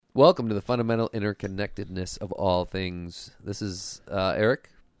Welcome to the fundamental interconnectedness of all things. This is Eric.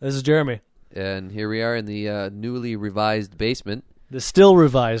 This is Jeremy. And here we are in the newly revised basement. The still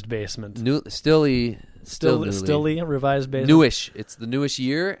revised basement. Still revised basement. Newish. It's the newish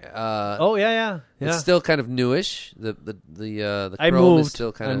year. Yeah. It's still kind of newish. The I chrome moved. is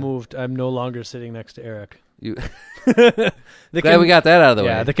still kind I of. moved. I'm no longer sitting next to Eric. Glad we got that out of the way.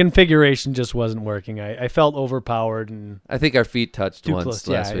 Yeah, the configuration just wasn't working. I felt overpowered, and I think our feet touched Too once close.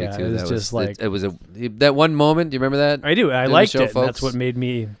 last week Yeah, too. it was just like- it was that one moment. Do you remember that? I do. I During the liked show, it. folks. That's what made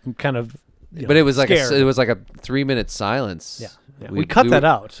me kind of. But it was like scared. it was like a 3-minute silence. Yeah. We cut that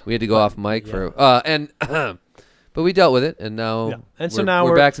out. We had to go off mic yeah. for but we dealt with it, and now Yeah. And so now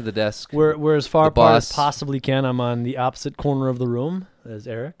we're back to the desk. We're as far The apart as boss. possibly can. I'm on the opposite corner of the room as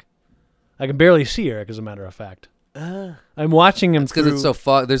Eric. I can barely see Eric, as a matter of fact. I'm watching him Because through. it's so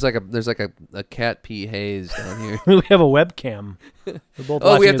fog. There's like a cat pee haze down here. We have a webcam. We're both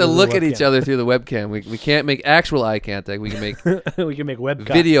Oh, we watching have it to through the look at each webcam. other through the webcam. We can't make actual eye contact. We can make We can make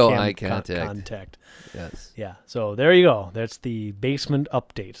Video cam eye contact. contact. yes. Yeah. So there you go. That's the basement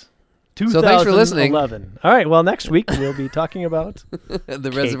update. So thanks for listening. 2011. All right. Well, next week we'll be talking about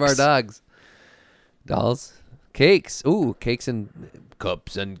The Reservoir Dogs, dolls, cakes. Ooh, cakes and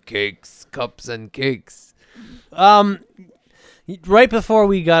cups and cakes, cups and cakes. Right before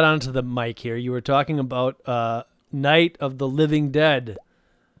we got onto the mic here, you were talking about Night of the Living Dead.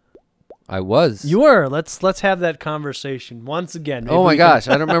 I was. You were. Let's have that conversation once again. Maybe Oh my we can- gosh,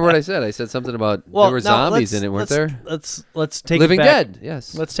 I don't remember what I said. I said something about Well, there were no, zombies let's- in it, weren't let's- there? Let's take Living it back. Dead.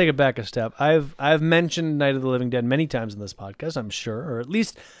 Yes. Let's take it back a step. I've mentioned Night of the Living Dead many times in this podcast, I'm sure, or at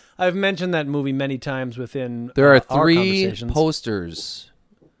least I've mentioned that movie many times within There are our 3 conversations. posters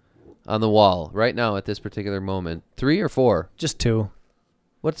on the wall right now at this particular moment. 3 or 4? Just 2.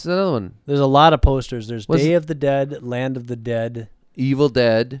 What's the other one? There's a lot of posters. There's Was- Day of the Dead, Land of the Dead. Evil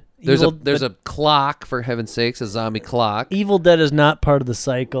Dead. There's Evil- a clock, for heaven's sakes, a zombie clock. Evil Dead is not part of the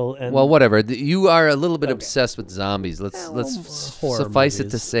cycle. And Well, whatever. You are a little bit obsessed with zombies. Let's horror suffice it to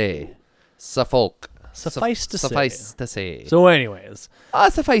movies. say. Suffolk. Suffice to say. Suffice to say. So, anyways,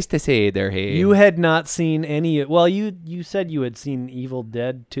 Suffice to say there, hey. you had not seen any. Well, you said you had seen Evil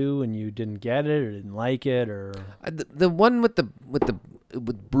Dead 2 and you didn't get it or didn't like it or. The one with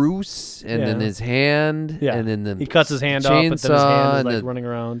Bruce and then Yeah. his hand Yeah. and then the He cuts his hand off, but then his hand chainsaw is and like running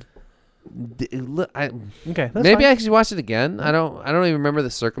around. Okay, that's maybe fine. I should watch it again. I don't even remember the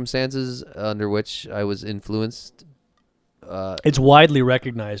circumstances under which I was influenced. It's widely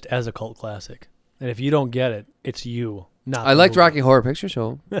recognized as a cult classic, and if you don't get it, it's you. Not I the liked movie. Rocky Horror Picture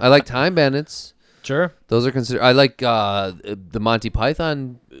Show. I like Time Bandits. Sure. Those are considered. I like the Monty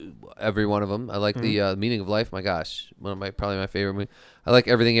Python. Every one of them. I like the Meaning of Life. My gosh, probably my favorite movie. I like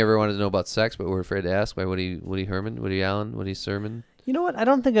Everything You Ever Wanted to Know About Sex, but We're Afraid to Ask by Woody Allen, Woody Sermon. You know what? I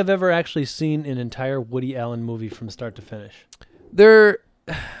don't think I've ever actually seen an entire Woody Allen movie from start to finish. They're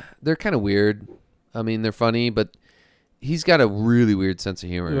kind of weird. I mean, they're funny, but he's got a really weird sense of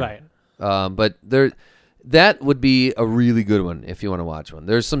humor. Right. But that would be a really good one if you want to watch one.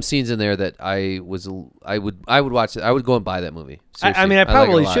 There's some scenes in there that I would watch it. I would go and buy that movie. I mean, I Seriously. like it a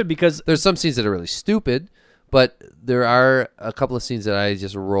probably lot. should because There's some scenes that are really stupid, but there are a couple of scenes that I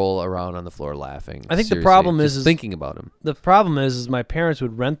just roll around on the floor laughing. I think the Seriously, problem just is thinking about them. the problem is my parents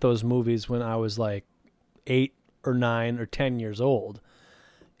would rent those movies when I was like 8 or 9 or 10 years old.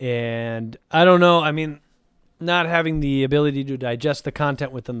 And I don't know. I mean, not having the ability to digest the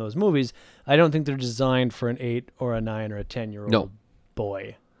content within those movies, I don't think they're designed for an 8 or a 9 or a 10-year-old No.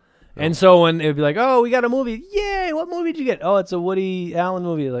 boy. No. And so when it would be like, oh, we got a movie. Yay, what movie did you get? Oh, it's a Woody Allen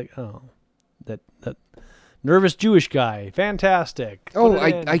movie. Like, oh, that nervous Jewish guy. Fantastic. Oh, Put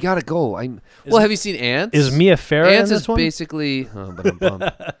it in. I gotta go. Have you seen Ants? Is Mia Farrow Ants in is this one? basically.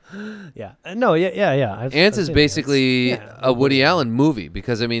 Yeah. No, yeah. Ants is basically Ants. Yeah. a Woody Allen movie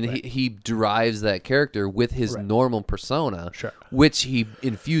because I mean he derives that character with his Right. normal persona, Sure. which he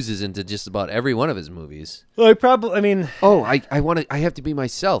infuses into just about every one of his movies. Well, I mean, Oh, I have to be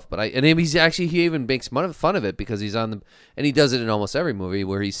myself, but he even makes fun of it because he's on and he does it in almost every movie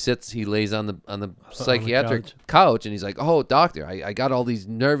where he lays on the psychiatric couch and he's like, oh doctor, I got all these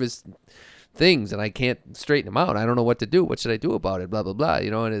nervous things and I can't straighten them out. I don't know what to do. What should I do about it? Blah blah blah.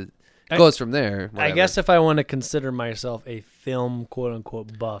 You know, and it goes from there. I Whatever. guess if I want to consider myself a film quote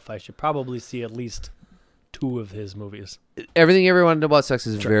unquote buff, I should probably see at least 2 of his movies. Everything You Ever Wanted to Know About Sex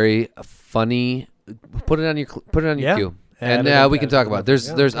is very funny. Put it on your Yeah. queue. Add And it we can talk about it.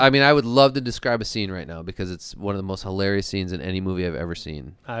 Yeah. There's I mean I would love to describe a scene right now because it's one of the most hilarious scenes in any movie I've ever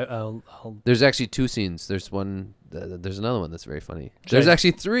seen. I'll There's actually 2 scenes. There's another one that's very funny. Should There's I-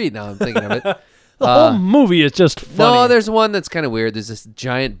 actually 3 now I'm thinking of it. The whole movie is just funny. No, there's one that's kind of weird. There's this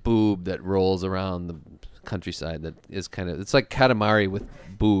giant boob that rolls around the countryside that is it's like Katamari with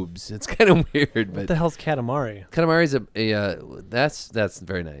boobs. It's kind of weird. What But the hell's Katamari? Katamari's that's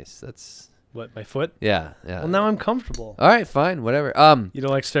very nice. That's What, my foot? yeah. Well, now I'm comfortable. All right, fine, whatever. You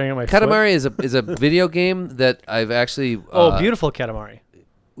don't like staring at my foot? Katamari is a video game that I've actually. Beautiful Katamari.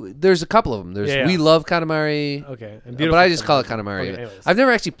 There's a couple of them. There's Yeah. We Love Katamari. Okay. And But Beautiful I just call it Katamari. Okay, anyways. I've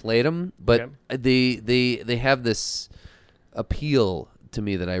never actually played them, but Okay. they have this appeal to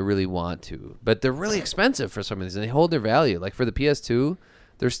me that I really want to. But they're really expensive for some reason. They hold their value. Like for the PS2,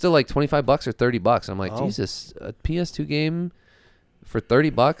 they're still like $25 or $30. I'm like, Oh. Jesus, a PS2 game for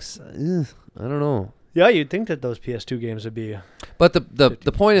 $30? Ugh, I don't know. Yeah, you'd think that those PS2 games would be. But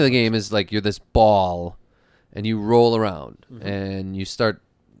the point of the game is like you're this ball, and you roll around, Mm-hmm. and you start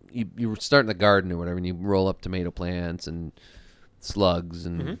in the garden or whatever, and you roll up tomato plants and slugs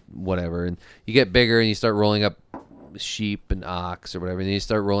and Mm-hmm. whatever, and you get bigger, and you start rolling up sheep and ox or whatever, and then you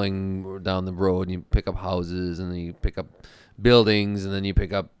start rolling down the road, and you pick up houses, and then you pick up buildings, and then you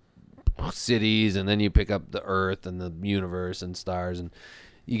pick up cities, and then you pick up the earth and the universe and stars, and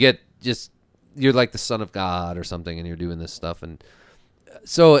you get you're like the son of God or something, and you're doing this stuff. And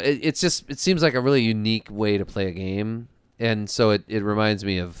so it seems like a really unique way to play a game. And so it reminds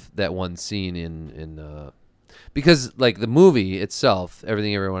me of that one scene in because like the movie itself,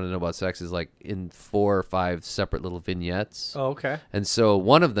 Everything Everyone Wanted to Know About Sex, is like in 4 or 5 separate little vignettes. Oh, okay. And so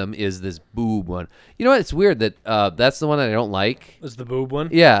one of them is this boob one. You know what? It's weird that that's the one that I don't like. Was the boob one?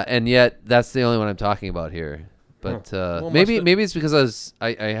 Yeah, and yet that's the only one I'm talking about here. But Well, maybe it's because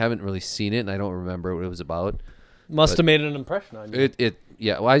I haven't really seen it and I don't remember what it was about. Must have made an impression on you.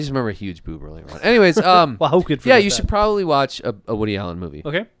 Yeah. Well, I just remember a huge boob rolling around. Anyways, Well, who could yeah, forget you that? should probably watch a Woody Allen movie.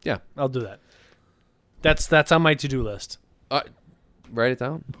 Okay. Yeah, I'll do that. That's on my to-do list. write it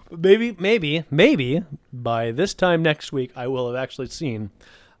down. Maybe by this time next week I will have actually seen.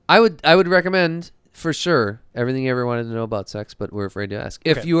 I would recommend for sure Everything You Ever Wanted to Know About Sex, but we're afraid to ask.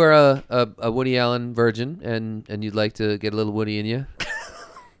 If Okay. you are a Woody Allen virgin and you'd like to get a little Woody in you,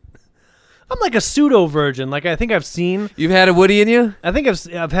 I'm like a pseudo virgin. Like I think I've seen. you've had a Woody in you. I think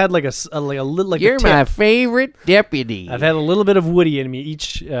I've had like a little like You're a tip. my favorite deputy. I've had a little bit of Woody in me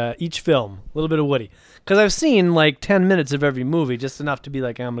each film. A little bit of Woody. Because I've seen like 10 minutes of every movie, just enough to be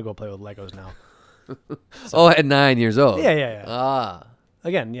like, I'm going to go play with Legos now. At 9 years old. Yeah. Ah.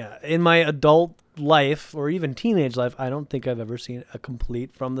 Again, yeah. In my adult life or even teenage life, I don't think I've ever seen a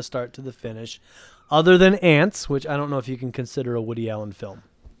complete from the start to the finish, other than Ants, which I don't know if you can consider a Woody Allen film.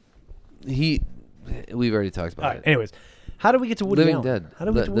 We've already talked about All right. it. Anyways, how do we get to Woody Living Allen? Dead. How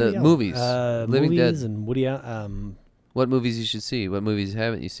do we get to Woody The Allen? movies. Living movies Dead. and Woody Allen. What movies you should see? What movies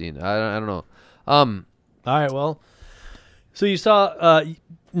haven't you seen? I don't know. All right, well, so you saw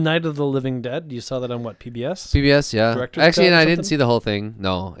Night of the Living Dead. You saw that on what, PBS? PBS, yeah. Director's Actually, cut and or I didn't something? see the whole thing.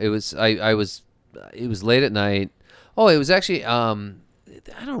 No, it was it was late at night. Oh, it was actually I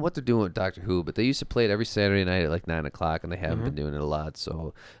don't know what they're doing with Doctor Who, but they used to play it every Saturday night at like 9:00, and they haven't been doing it a lot.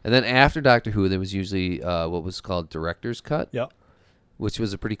 So, and then after Doctor Who, there was usually what was called Director's Cut. Yep. Which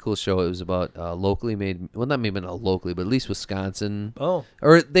was a pretty cool show. It was about locally made, well, not maybe not locally, but at least Wisconsin. Oh.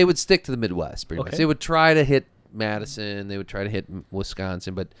 Or they would stick to the Midwest, pretty much. Okay. They would try to hit Madison. They would try to hit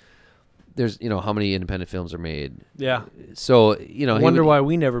Wisconsin, but there's, how many independent films are made. Yeah. So, I wonder why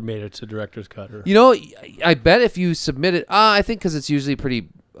we never made it to Director's Cut. Or, I bet if you submit it, I think because it's usually pretty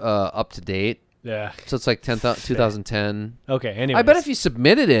up to date. yeah. So it's like 2010. Okay, anyway. I bet if you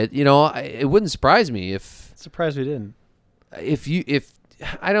submitted it, it wouldn't surprise me if Surprised we didn't. if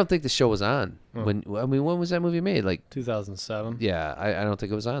I don't think the show was on Oh. when was that movie made? Like 2007. yeah, I don't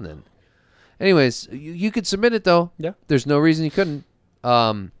think it was on then. Anyways, you could submit it though. Yeah. There's no reason you couldn't.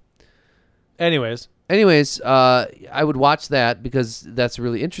 Anyways. I would watch that because that's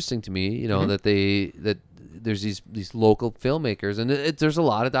really interesting to me. Mm-hmm. That there's these local filmmakers, and there's a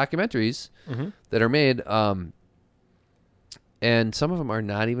lot of documentaries that are made. And some of them are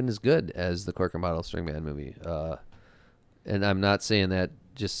not even as good as the Cork and Bottle String Band movie. And I'm not saying that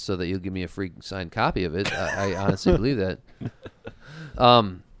just so that you'll give me a free signed copy of it. I honestly believe that.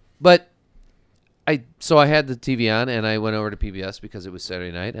 But I had the TV on, and I went over to PBS because it was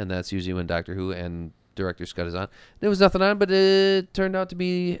Saturday night, and that's usually when Doctor Who and Director's Cut is on. There was nothing on, but it turned out to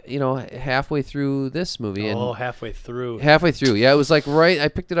be, halfway through this movie. Oh, And halfway through. halfway through, yeah, it was like I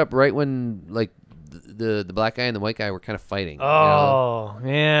picked it up right when like the black guy and the white guy were kind of fighting. Oh,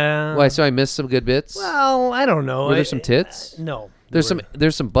 yeah. Why? So I missed some good bits. Well, I don't know. Were there some tits? No. There's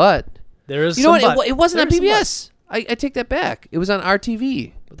some butt. There is You know some what? It wasn't on There's some butt. PBS. I take that back. It was on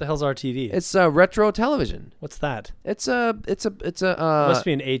RTV. What the hell's RTV? It's retro television. What's that? It's a Must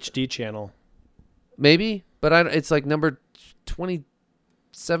be an HD channel. maybe, but it's like number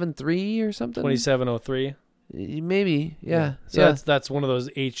 27.3 or something. 2703. Maybe, yeah. So that's one of those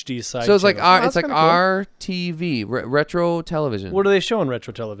HD side. So it's like channels. it's like cool. RTV, retro television. What do they show on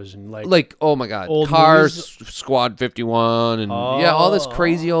retro television? Like oh my god, old Cars, movies? Squad 51, and all this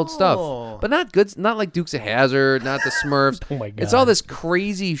crazy old stuff. But not good. Not like Dukes of Hazzard, not the Smurfs. Oh my god, it's all this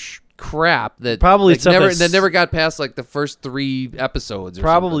crazy crap that probably like, stuff that never got past like the first 3 episodes. Or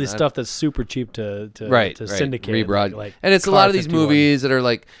probably something. stuff that's super cheap to syndicate, rebroad. And it's a lot of these movies that are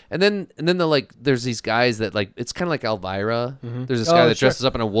like, and then there's these guys that like, it's kind of like Elvira. Mm-hmm. There's this guy that dresses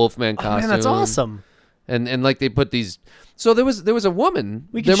up in a Wolfman costume. Man, that's awesome. And like they put these. So there was a woman.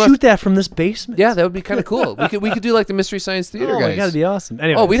 We could shoot that from this basement. Yeah, that would be kind of cool. we could do like the Mystery Science Theater guys. Oh my god, it'd be awesome.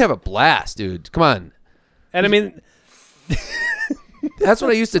 Anyways. Oh, we'd have a blast, dude. Come on. And I mean. That's what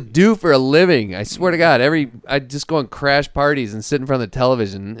I used to do for a living. I swear to God, I'd just go on crash parties and sit in front of the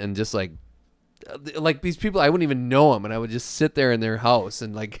television and just like these people, I wouldn't even know them, and I would just sit there in their house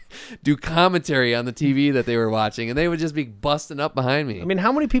and like do commentary on the TV that they were watching, and they would just be busting up behind me. I mean,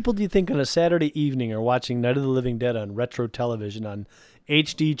 how many people do you think on a Saturday evening are watching Night of the Living Dead on retro television on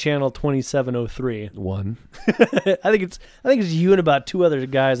HD channel 2703? One. I think it's you and about 2 other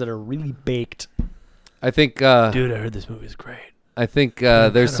guys that are really baked. I think. Dude, I heard this movie is great. I think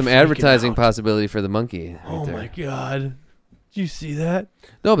there's some advertising possibility for the monkey. Oh my god. Did you see that?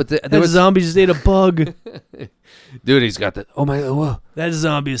 No, but that zombie just ate a bug. Dude, he's got the... Oh my... Whoa. That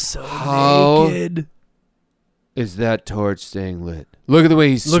zombie is so naked. Is that torch staying lit? Look at the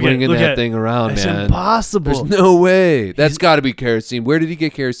way he's swinging that thing around, man. It's impossible. There's no way. That's got to be kerosene. Where did he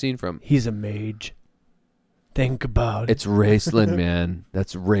get kerosene from? He's a mage. Think about it. It's Raceland, man.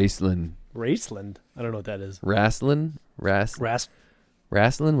 That's Raceland. Raceland? I don't know what that is. Raceland?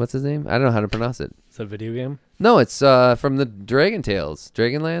 Raceland? What's his name? I don't know how to pronounce it. Is that a video game? No, it's from the Dragon Tales.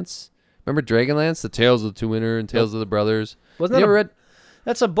 Dragonlance? Remember Dragonlance? The Tales of the Two Winter and Tales of the Brothers. Wasn't that read?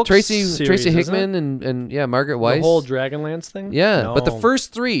 That's a book series, Tracy Hickman and Margaret Weiss. The whole Dragonlance thing? Yeah, no. But the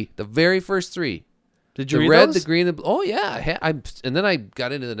very first 3. Did you read read red, those? the green, the blue? Oh yeah, and then I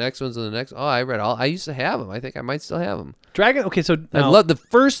got into the next ones and the next. Oh, I read all. I used to have them. I think I might still have them. Okay, so I love the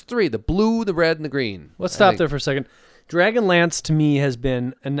first 3: the blue, the red, and the green. Let's stop there for a second. Dragonlance to me has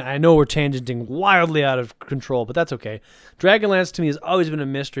been, and I know we're tangenting wildly out of control, but that's okay. Dragonlance to me has always been a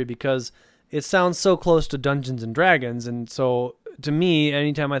mystery because it sounds so close to Dungeons and Dragons, and so to me,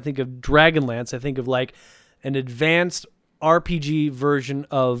 anytime I think of Dragonlance, I think of like an advanced RPG version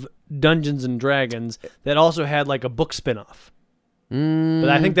of Dungeons and Dragons that also had like a book spinoff. But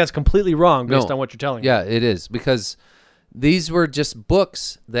I think that's completely wrong based on what you're telling me. Yeah, it is, because these were just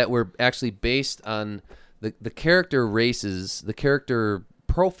books that were actually based on the character races, the character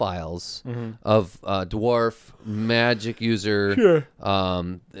profiles of dwarf, magic user,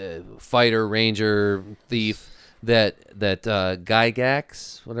 fighter, ranger, thief. That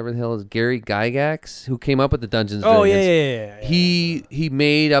Gygax, whatever the hell is Gary Gygax, who came up with the Dungeons and Dragons. Yeah. He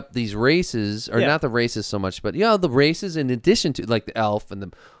made up these races, or not the races so much, but the races in addition to like the elf and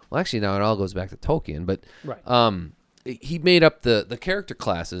the. Well, actually, now it all goes back to Tolkien, but he made up the character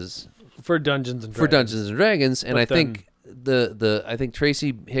classes for Dungeons and Dragons. And I think I think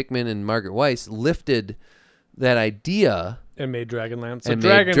Tracy Hickman and Margaret Weiss lifted that idea. And made Dragonlance. So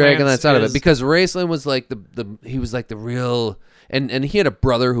Dragonlance out of it, because Raceland was like he was like the real, and he had a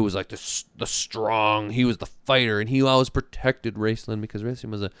brother who was like the strong. He was the fighter, and he always protected Raceland because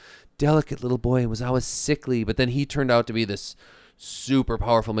Raceland was a delicate little boy and was always sickly. But then he turned out to be this super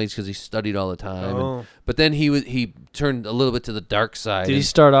powerful mage because he studied all the time. But then he turned a little bit to the dark side. Did he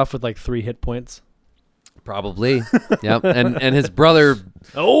start off with like 3 hit points? Probably. Yep. And his brother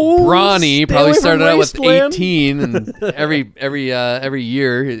Brawny probably started out with 18, and every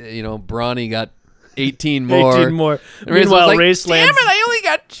year, Brawny got 18 more. 18 more. Meanwhile, Raceland. Damn it, I only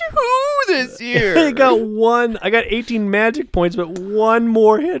got 2 this year. I got 1. I got 18 magic points, but 1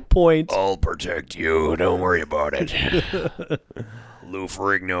 more hit point. I'll protect you. Don't worry about it. Lou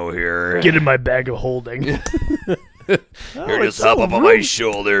Ferrigno here. Get in my bag of holding. Here, just hop up on my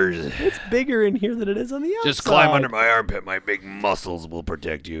shoulders. It's bigger in here than it is on the outside. Just climb under my armpit. My big muscles will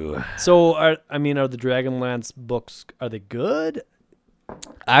protect you. So, are the Dragonlance books, are they good?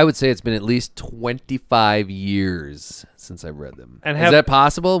 I would say it's been at least 25 years since I've read them. Is that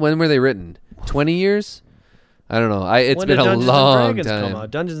possible? When were they written? 20 years? I don't know. It's been a long time.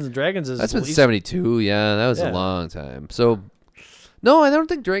 Dungeons and Dragons is... That's been 72. Yeah, that was a long time. So... No, I don't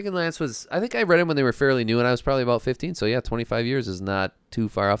think Dragonlance was... I think I read them when they were fairly new, and I was probably about 15. So, 25 years is not too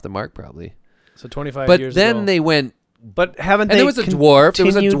far off the mark, probably. So, 25 years But then ago. they went... But haven't they... And there was a dwarf. There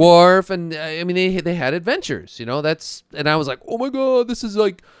was a dwarf, and, they had adventures, that's... And I was like, oh, my God, this is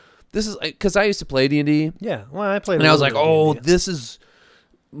like... this is because I used to play D&D. Yeah, well, I played. And I was like, oh, D&D. this is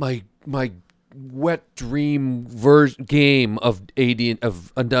my wet dream game of AD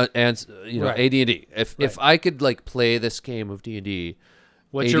of Right. AD&D. If I could like play this game of D&D,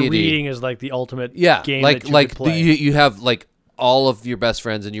 what AD&D, you're reading is like the ultimate game like that you could play. you have like all of your best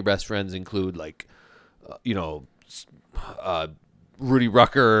friends, and your best friends include like Rudy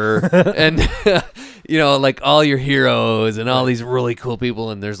Rucker and like all your heroes and all these really cool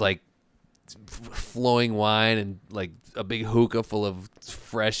people, and there's like flowing wine and like a big hookah full of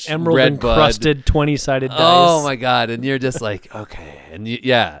fresh Emerald red encrusted 20-sided dice. Oh my god! And you're just like, okay, and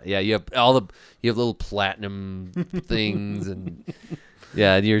you have little platinum things, and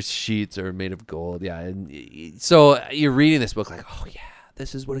and your sheets are made of gold. Yeah, and so you're reading this book like, oh yeah,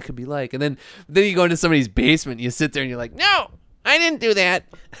 this is what it could be like, and then you go into somebody's basement, and you sit there, and you're like, no, I didn't do that.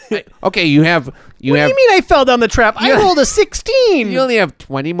 Okay, you have. What do you mean I fell down the trap? I rolled a 16. You only have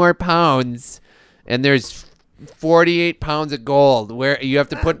 20 more pounds, and there's 48 pounds of gold. Where you have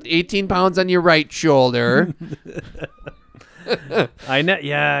to put 18 pounds on your right shoulder. I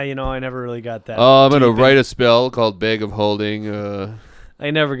never really got that. Oh, I'm gonna write a spell called Bag of Holding. I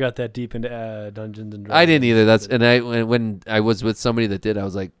never got that deep into Dungeons and Dragons. I didn't either. When I was with somebody that did, I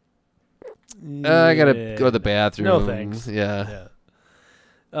was like, I gotta go to the bathroom. No thanks. Yeah.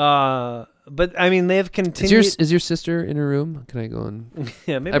 But I mean, they've continued. Is your sister in her room? Can I go and?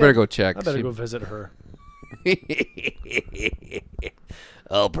 Yeah, maybe I better go check. I better go visit her.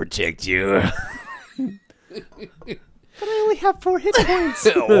 I'll protect you. But I only have 4 hit points.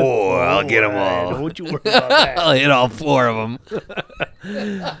 I'll get them all. Don't you worry about that. I'll hit all 4 of them.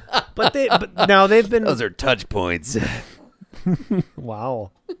 But now they've been. Those are touch points.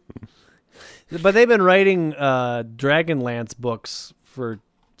 Wow. But they've been writing Dragonlance books for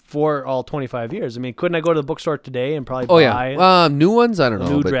all 25 years. I mean, couldn't I go to the bookstore today and probably buy new ones? I don't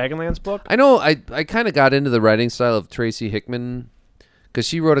know. new Dragonlance book? I know I kind of got into the writing style of Tracy Hickman because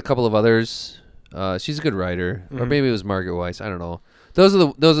she wrote a couple of others. She's a good writer, or maybe it was Margaret Weiss. I don't know.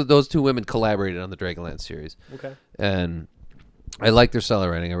 Those two women collaborated on the Dragonlance series. Okay. And I like their style of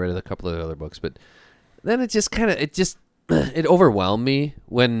writing. I read a couple of other books, but then it overwhelmed me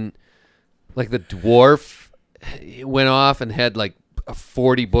when like the dwarf went off and had like a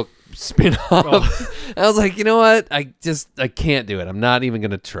 40-book spin-off. Oh. I was like, you know what? I can't do it. I'm not even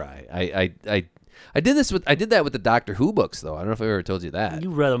gonna try. I did that with the Doctor Who books, though. I don't know if I ever told you that. You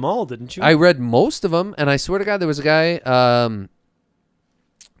read them all, didn't you? I read most of them, and I swear to God, there was a guy,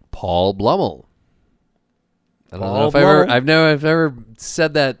 Paul Blumel. I don't know if I've never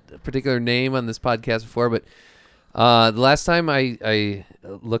said that particular name on this podcast before, but the last time I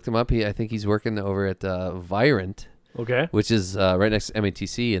looked him up, I think he's working over at Virant, okay, which is right next to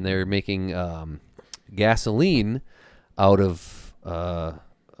MATC, and they're making gasoline out of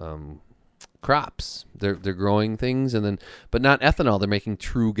crops. They're growing things, but not ethanol. They're making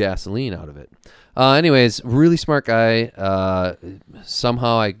true gasoline out of it. Anyways, really smart guy.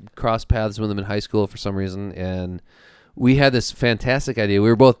 Somehow I crossed paths with him in high school for some reason, and we had this fantastic idea. We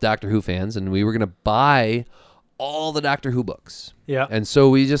were both Doctor Who fans, and we were going to buy all the Doctor Who books. Yeah. And so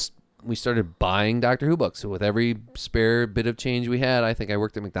we started buying Doctor Who books. So with every spare bit of change we had, I think I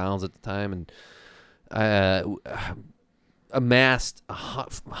worked at McDonald's at the time, and amassed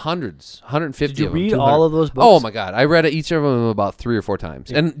hundreds, 150 Did you of them. read 200. all of those books? Oh my God. I read each of them about 3 or 4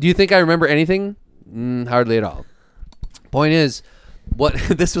 times. And do you think I remember anything? Hardly at all. Point is,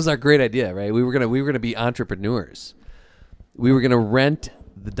 this was our great idea, right? We were gonna be entrepreneurs. We were gonna rent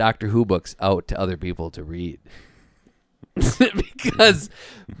the Doctor Who books out to other people to read.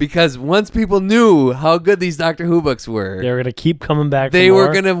 because once people knew how good these Doctor Who books were, they were gonna keep coming back. They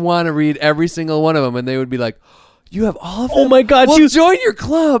were gonna want to read every single one of them, and they would be like, "You have all of them? Oh my God! Well, join your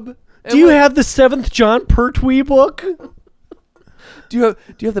club." Do you have the 7th John Pertwee book? Do you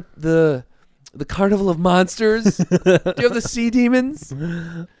have the Carnival of Monsters? Do you have the Sea Demons?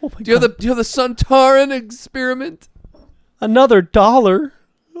 Oh my God. Do you have the Suntaran Experiment? Another $1.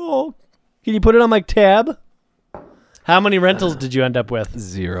 Oh, can you put it on my tab? How many rentals did you end up with?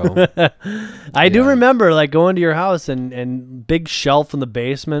 0. I do remember like going to your house and big shelf in the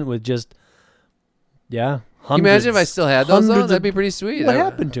basement with just hundreds. Can you imagine if I still had those? That'd be pretty sweet. What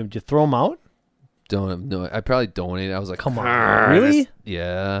happened to them? Did you throw them out? I probably donated. I was like, come on, really?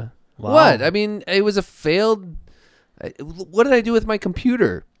 Yeah. Wow. What? I mean, it was a failed. What did I do with my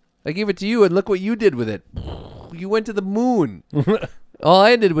computer? I gave it to you, and look what you did with it. You went to the moon. All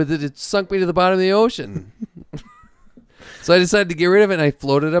I did with it sunk me to the bottom of the ocean. So I decided to get rid of it, and I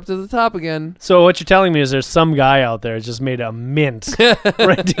floated up to the top again. So what you're telling me is there's some guy out there who's just made a mint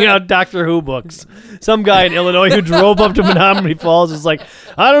renting out Doctor Who books. Some guy in Illinois who drove up to Menominee Falls is like,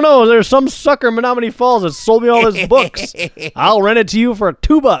 I don't know, there's some sucker in Menominee Falls that sold me all his books. I'll rent it to you for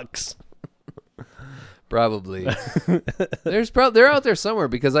 $2. Probably. They're out there somewhere,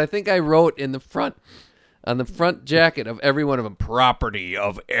 because I think I wrote in the front, on the front jacket of every one of them, property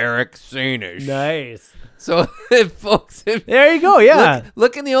of Eric Sanish. Nice. So folks, There you go. Yeah.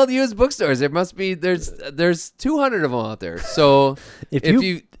 look in the old used bookstores. There must be there's 200 of them out there. So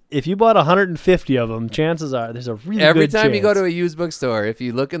if you bought 150 of them, chances are there's a really every good time chance. you go to a used bookstore, if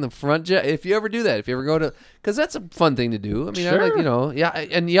you look in the front, if you ever do that, if you ever go to, because that's a fun thing to do. I mean, I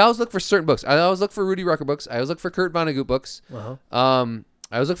like, and you always look for certain books. I always look for Rudy Rucker books. I always look for Kurt Vonnegut books. Uh-huh.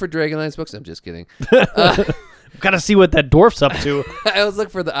 I always look for Dragonlance books. I'm just kidding. Gotta see what that dwarf's up to. I always look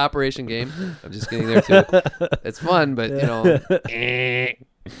for the Operation game. I'm just kidding there too. It's fun, but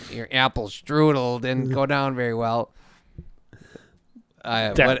your apple strudel didn't go down very well.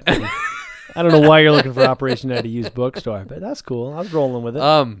 I don't know why you're looking for Operation at a used bookstore, but that's cool. I was rolling with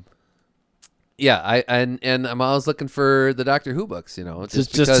it. Yeah, and I'm always looking for the Doctor Who books,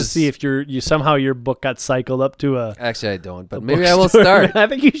 just to see if somehow your book got cycled up to a. Actually, I don't, but maybe I will start. I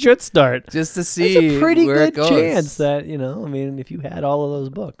think you should start just to see. There's a pretty where good it goes. chance that I mean, if you had all of those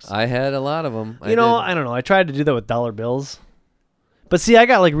books, I had a lot of them. I don't know. I tried to do that with dollar bills, but see, I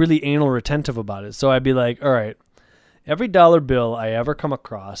got like really anal retentive about it. So I'd be like, all right, every dollar bill I ever come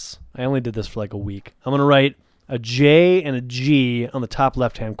across, I only did this for like a week. I'm gonna write a J and a G on the top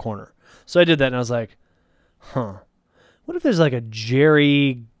left-hand corner. So I did that, and I was like, what if there's like a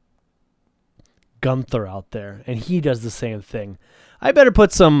Jerry Gunther out there, and he does the same thing? I better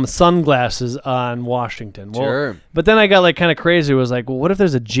put some sunglasses on Washington. Well, sure. But then I got like kind of crazy. It was like, well, what if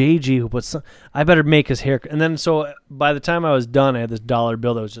there's a JG who puts I better make his hair. And then so by the time I was done, I had this dollar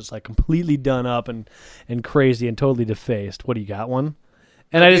bill that was just like completely done up and crazy and totally defaced. What, do you got one?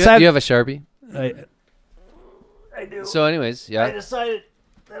 And I decided. Do you have a Sharpie? I do. So anyways, yeah. I decided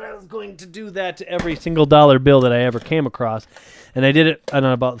that I was going to do that to every single dollar bill that I ever came across. And I did it on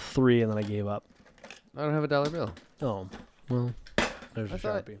about 3, and then I gave up. I don't have a dollar bill. Oh, well, there's a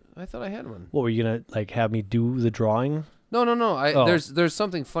Sharpie. I thought I had one. What, were you going to like have me do the drawing? No. There's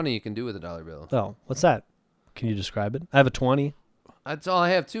something funny you can do with a dollar bill. Oh, what's that? Can you describe it? I have a 20. That's all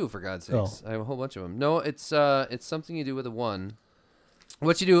I have too, for God's sakes. Oh. I have a whole bunch of them. No, it's something you do with a 1.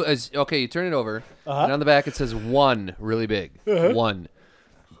 What you do is, you turn it over, and on the back it says 1 really big. 1.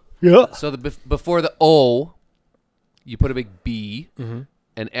 Yeah. So before the O, you put a big B,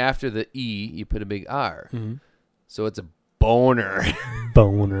 and after the E, you put a big R. Mm-hmm. So it's a boner.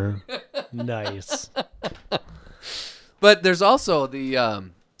 Boner. Nice. But there's also the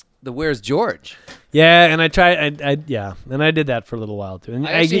Where's George? Yeah, and I tried. And I did that for a little while too. And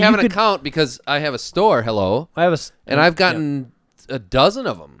I actually have an account because I have a store. Hello. I've gotten a dozen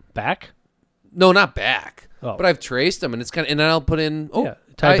of them back. No, not back. Oh. But I've traced them, and it's kind of. And then I'll put in.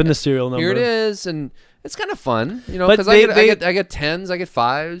 Type in the serial number. Here it is, and it's kind of fun, because I get 10s, I get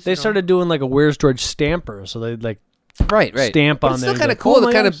 5s. They started doing like a Where's George stamper, so they like stamp on there. It's still kind of cool.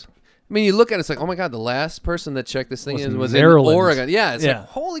 I mean, you look at it, it's like, oh my God, the last person that checked this thing was in Maryland. Oregon. Yeah, it's like,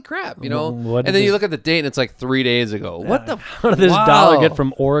 holy crap, and then you look at the date, and it's like 3 days ago. Yeah. How did this dollar get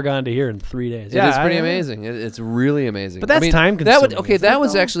from Oregon to here in 3 days? It is pretty amazing. It's really amazing. But that's time consuming. That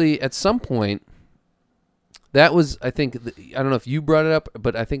was actually at some point. That was, I think, I don't know if you brought it up,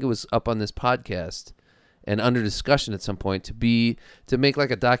 but I think it was up on this podcast and under discussion at some point to make like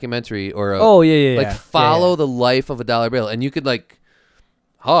a documentary or follow the life of a dollar bill, and you could like,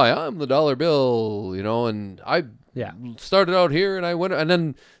 hi, I'm the dollar bill, and I started out here, and I went, and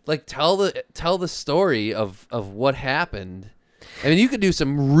then like tell the story of what happened. I mean, you could do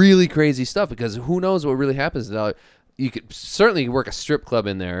some really crazy stuff, because who knows what really happens to dollar. You could certainly work a strip club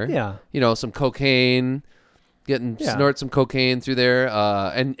in there. Yeah. Some cocaine. Snort some cocaine through there,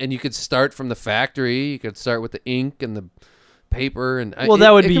 and you could start from the factory. You could start with the ink and the paper, and that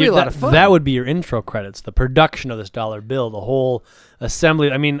would be a lot of fun. That would be your intro credits. The production of this dollar bill, the whole assembly.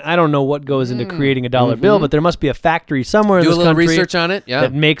 I mean, I don't know what goes into creating a dollar bill, but there must be a factory somewhere in this country. Do a little research on it,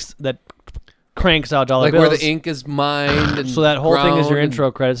 that cranks out dollar bills. Like where the ink is mined. And so that whole thing is your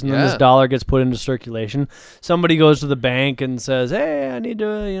intro credits, and then this dollar gets put into circulation. Somebody goes to the bank and says, hey, I need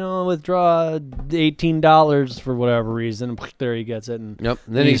to withdraw $18 for whatever reason. There he gets it. And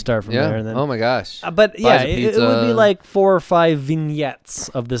then you start from there. And then, oh, my gosh. But yeah, it would be like 4 or 5 vignettes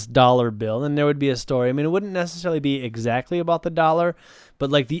of this dollar bill, and there would be a story. I mean, it wouldn't necessarily be exactly about the dollar,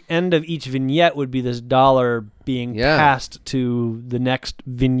 but like the end of each vignette would be this dollar being passed to the next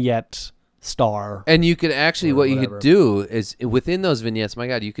vignette star. And you could actually, what you whatever. could do is within those vignettes, my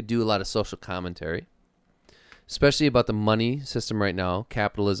God, you could do a lot of social commentary, especially about the money system right now,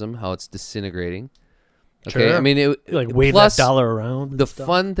 capitalism, how it's disintegrating. Okay, Sure. I mean, Like wave plus, that dollar around. and the stuff.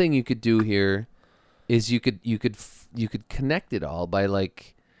 fun thing you could do here is you could connect it all by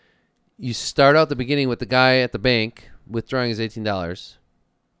like you start out the beginning with the guy at the bank withdrawing his $18,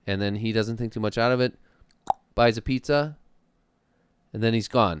 and then he doesn't think too much out of it, buys a pizza, and then he's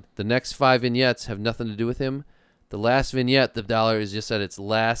gone. The next 5 vignettes have nothing to do with him. The last vignette, the dollar is just at its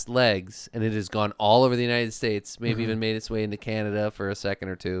last legs, and it has gone all over the United States, maybe even made its way into Canada for a second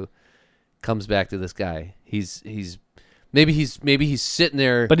or two. Comes back to this guy. Maybe he's sitting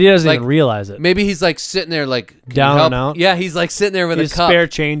there, But he doesn't like, even realize it. maybe he's like sitting there like "Can you Down help?" and out? Yeah, he's like sitting there with He's a cup, spare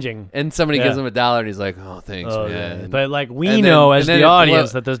changing. and somebody Yeah. gives him $1, and he's like, "Oh, thanks, Oh, man." yeah. But like we And then- know as and then the it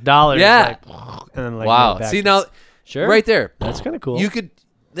audience blow- that this dollar Yeah. is like, and then like Wow. right back See to- now, sure, right there, That's kind of cool. you could.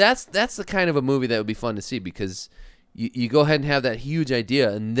 That's the kind of a movie that would be fun to see because you go ahead and have that huge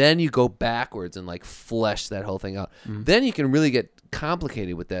idea, and then you go backwards and like flesh that whole thing out. Mm-hmm. Then you can really get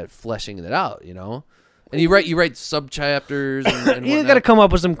complicated with that fleshing it out, you know. And you write sub chapters. And you whatnot. got to come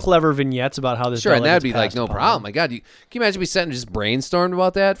up with some clever vignettes about how this. Sure, and dollar that'd gets be like passed no upon. problem. My God, can you imagine we sat and just brainstormed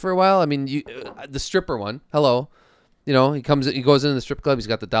about that for a while? I mean, the stripper one. Hello, you know, he goes into the strip club. He's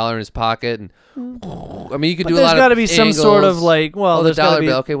got the dollar in his pocket, and I mean, you could But do a there's lot got to of be some sort of angles. like, well, the there's got dollar to be.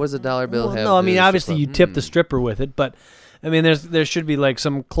 bill. Okay, what does the dollar bill Well, have? no, I to mean, do with obviously strip you club? tip the stripper with it, but I mean, there should be like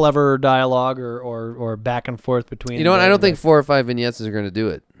some clever dialogue or back and forth between. You know what? the- I don't the think 4 or 5 vignettes are going to do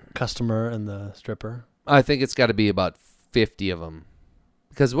it. customer and the stripper. I think it's got to be about 50 of them,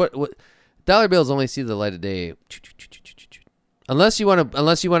 because what dollar bills only see the light of day. Unless you want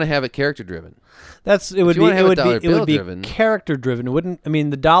to have it character driven. That's it would you be wanna have it a would dollar be it would bill be driven- character driven. It wouldn't. I mean,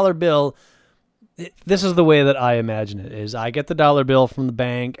 the dollar bill. This is the way that I imagine it: is I get the dollar bill from the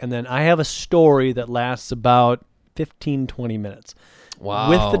bank, and then I have a story that lasts about 15, 20 minutes. Wow.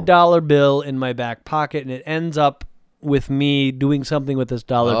 With the dollar bill in my back pocket, and it ends up with me doing something with this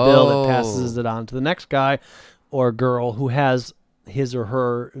dollar bill that passes it on to the next guy or girl who has his or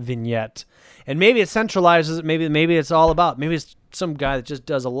her vignette. And maybe it centralizes it. Maybe it's all about. Maybe it's some guy that just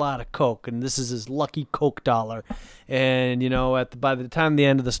does a lot of coke, and this is his lucky coke dollar. And you know, by the time the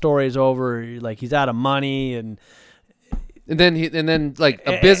end of the story is over, like he's out of money, and then like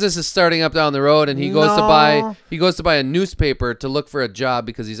a business is starting up down the road, and he goes to buy a newspaper to look for a job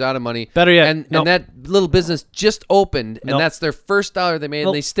because he's out of money. Better yet, and that little business just opened, and that's their first dollar they made,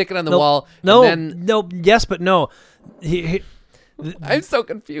 and they stick it on the wall. Yes, but no. I'm so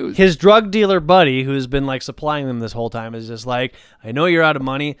confused. His drug dealer buddy, who's been like supplying them this whole time, is just like, I know you're out of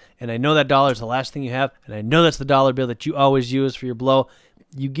money, and I know that dollar is the last thing you have, and I know that's the dollar bill that you always use for your blow.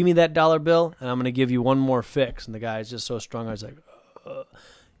 You give me that dollar bill, and I'm going to give you one more fix. And the guy is just so strung. I was like,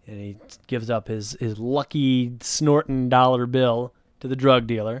 and he gives up his lucky snorting dollar bill to the drug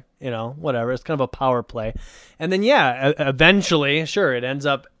dealer. You know, whatever. It's kind of a power play. And then, eventually, sure, it ends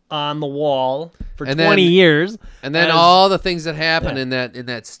up on the wall for 20 years. And then all the things that happen in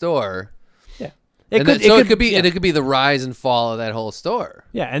that store. Yeah. It could be the rise and fall of that whole store.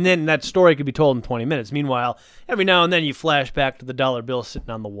 Yeah, and then that story could be told in 20 minutes. Meanwhile, every now and then you flash back to the dollar bill sitting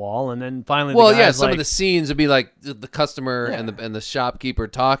on the wall, and then finally the guy's some like, of the scenes would be like the customer and the shopkeeper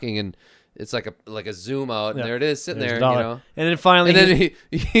talking, and it's like a zoom out, and there it is sitting there's there, the you dollar. know. And then finally, And then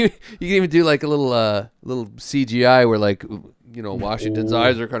you can even do like a little CGI where like, you know, Washington's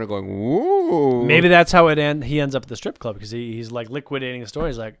eyes are kind of going, woo. maybe that's how he ends up at the strip club, because he's like liquidating the story.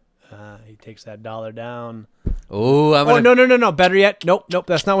 He's like, he takes that dollar down. Oh, No. Better yet, nope.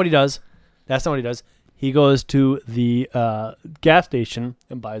 That's not what he does. He goes to the gas station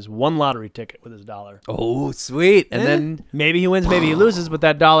and buys one lottery ticket with his dollar. Oh, sweet. And then maybe he wins, maybe he loses, but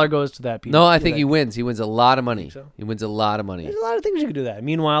that dollar goes to that piece. no, I think he wins. He wins a lot of money. so? He wins a lot of money. There's a lot of things you could do that.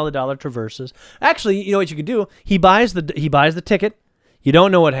 Meanwhile, the dollar traverses. Actually, you know what you could do? He buys the ticket. You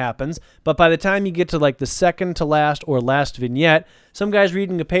don't know what happens, but by the time you get to like the second to last or last vignette, some guy's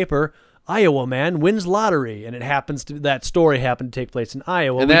reading a paper. Iowa man wins lottery, and that story happened to take place in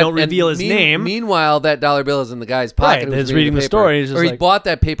Iowa. We don't reveal his name. Meanwhile, that dollar bill is in the guy's pocket. Right, who's he's reading the paper. story. He's just or he like- bought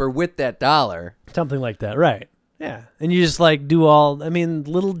that paper with that dollar. Something like that, right? Yeah, and you just like do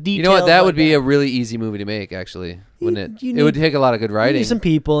little details. You know what? That like would be a really easy movie to make, actually, wouldn't it? you It would need- take a lot of good You writing. need some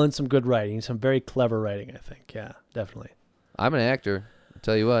people and some good writing, some very clever writing. I think, yeah, definitely. I'm an actor. I'll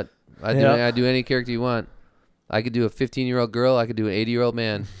tell you what. I do any character you want. I could do a 15-year-old girl. I could do an 80-year-old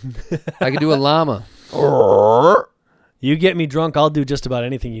man. I could do a llama. You get me drunk, I'll do just about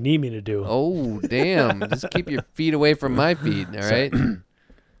anything you need me to do. Oh, damn. Just keep your feet away from my feet, all right?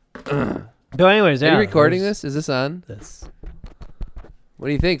 So anyways, Are yeah. you recording this? Is this on? This. What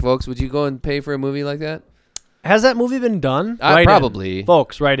do you think, folks? Would you go and pay for a movie like that? Has that movie been done? Write Probably. in.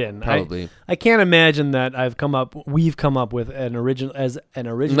 Folks, right in. Probably. I can't imagine that we've come up with an original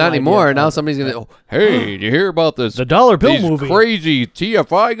Not anymore. Now somebody's going to, hey, did you hear about this? The Dollar Bill these movie. Crazy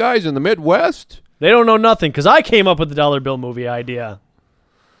TFI guys in the Midwest? They don't know nothing because I came up with the Dollar Bill movie idea.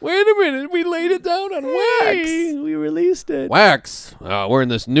 Wait a minute. We laid it down on wax. We released it. Wax. We're in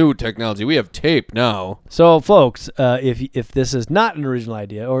this new technology. We have tape now. So, folks, if this is not an original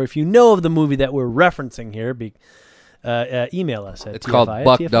idea, or if you know of the movie that we're referencing here, email us at it's called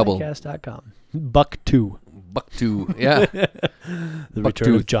Buck Double. Buck2. Buck2. Yeah. The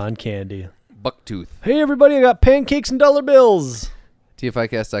return of John Candy. Bucktooth. Hey, everybody, I got pancakes and dollar bills.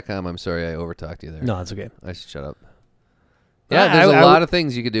 TFIcast.com. I'm sorry I overtalked you there. No, it's okay. I should shut up. Yeah, there's a lot of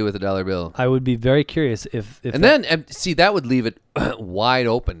things you could do with a dollar bill. I would be very curious if then see, that would leave it wide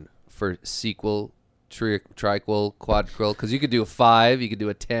open for sequel, triquel, quadruple, because you could do a 5, you could do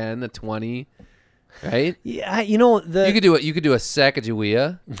a 10, a 20, right? Yeah, you know you could do a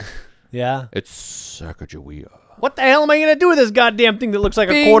Sacagawea. Yeah, it's Sacagawea. What the hell am I gonna do with this goddamn thing that looks like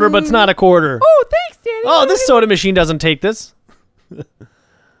a quarter but it's not a quarter? Oh, thanks, Danny. Oh, this soda machine doesn't take this.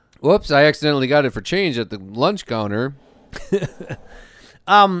 Whoops! I accidentally got it for change at the lunch counter.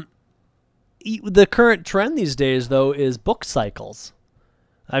 The current trend these days, though, is book cycles.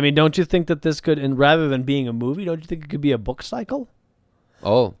 I mean, don't you think that this could, and rather than being a movie, don't you think it could be a book cycle?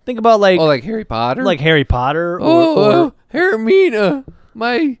 Oh, think about like Harry Potter, or Hermina,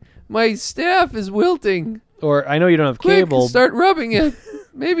 my staff is wilting. Or I know you don't have cable. Quick, start rubbing it.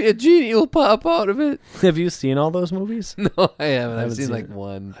 Maybe a genie will pop out of it. Have you seen all those movies? No, I haven't. I've seen like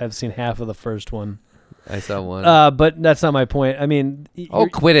one. I've seen half of the first one. I saw one. But that's not my point. I mean,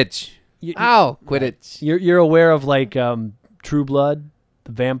 Quidditch. Quidditch. You're aware of like True Blood,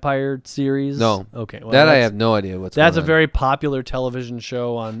 the vampire series? No. Okay. Well, that I have no idea what's going on. That's a very popular television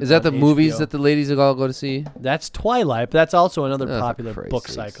show on. Is that the HBO. movies that the ladies all go to see? That's Twilight. But that's also another popular book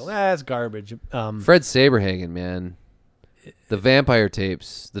cycle. That's garbage. Fred Saberhagen, man. The vampire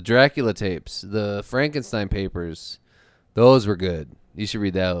tapes, the Dracula tapes, the Frankenstein papers. Those were good. You should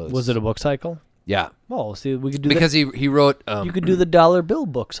read those. Was it a book cycle? Yeah. Oh, see, we could do because he wrote. You could do the dollar bill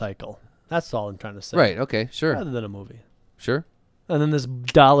book cycle. That's all I'm trying to say. Right. Okay. Sure. Rather than a movie. Sure. And then this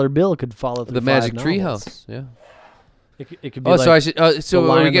dollar bill could follow through the Magic Treehouse. Yeah. It could be. So I should. So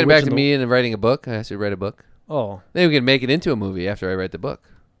are we getting back to me and writing a book? I should write a book. Oh. Maybe we can make it into a movie after I write the book.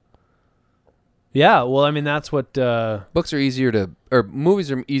 Yeah. Well, I mean, that's what. Books are easier to, or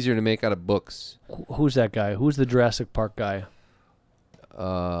movies are easier to make out of books. Who's that guy? Who's the Jurassic Park guy?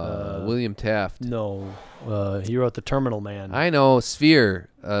 William Taft. No, he wrote The Terminal Man. I know. Sphere.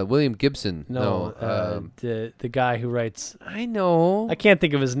 William Gibson. The guy who writes. I know. I can't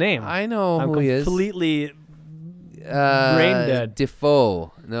think of his name. I know I'm who he is. Completely brain dead.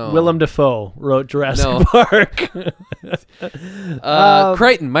 Defoe. No. Willem Dafoe wrote Jurassic Park.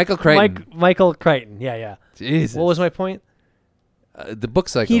 Crichton. Michael Crichton. Michael Crichton. Yeah. Jesus. What was my point? The book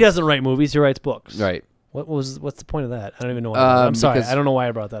cycle. He doesn't write movies. He writes books. Right. What's the point of that? I don't even know. I'm sorry. I don't know why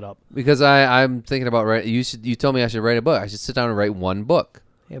I brought that up. Because I'm thinking about writing. You told me I should write a book. I should sit down and write one book.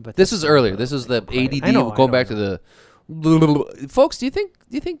 Yeah, but this was earlier. This was the ADD. Going back to the folks. Do you think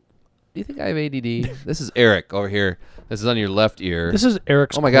I have ADD? This is Eric over here. This is on your left ear. This is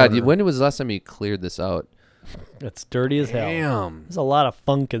Eric's. Oh my God! When was the last time you cleared this out? It's dirty as hell. Damn. There's a lot of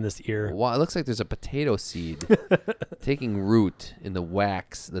funk in this ear. Wow, it looks like there's a potato seed taking root in the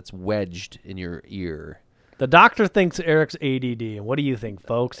wax that's wedged in your ear. The doctor thinks Eric's ADD. What do you think,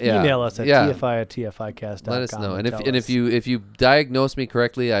 folks? Yeah. Email us at tfi@tficast.com. Let us know. And if you diagnose me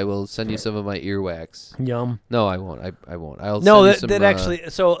correctly, I will send you some of my earwax. Yum. No, I won't. I won't. I'll no, send you some, that actually.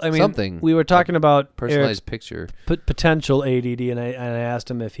 So I mean, something. We were talking about personalized Eric's picture, potential ADD, and I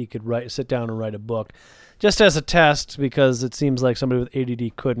asked him if he could sit down and write a book, just as a test, because it seems like somebody with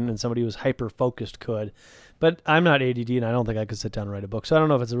ADD couldn't, and somebody who's hyper focused could. But I'm not ADD, and I don't think I could sit down and write a book. So I don't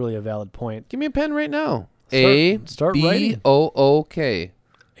know if it's really a valid point. Give me a pen right now. Start writing. A-B-O-O-K.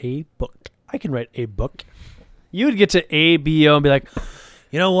 A book. I can write a book. You would get to A-B-O and be like,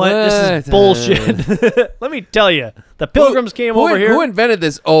 you know what? This is bullshit. Let me tell you. The Pilgrims came over here. Who invented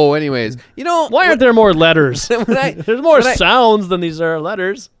this O anyways? You know, why aren't there more letters? There's more sounds than these are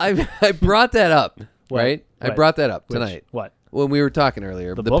letters. I brought that up, right? I brought that up tonight. What? When we were talking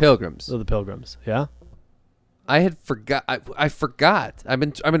earlier. The Pilgrims. Oh, the Pilgrims. Yeah. I had forgot. I forgot. I've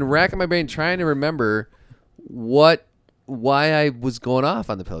been racking my brain trying to remember why I was going off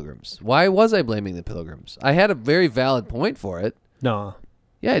on the Pilgrims. Why was I blaming the Pilgrims? I had a very valid point for it. No.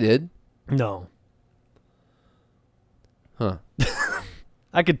 Yeah, I did. No. Huh.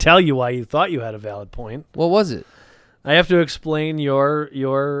 I could tell you why you thought you had a valid point. What was it? I have to explain your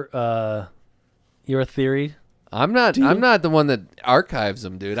theory. I'm not the one that archives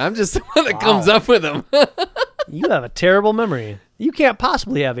them, dude. I'm just the one that comes up with them. You have a terrible memory. You can't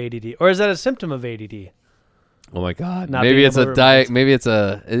possibly have ADD, or is that a symptom of ADD? Oh my God! Not Maybe being it's able a to diet. remember. Maybe it's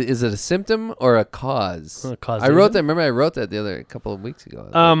a. Is it a symptom or a cause? I wrote that. Remember, I wrote that a couple of weeks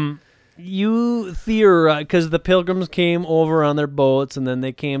ago. You theorize because the Pilgrims came over on their boats, and then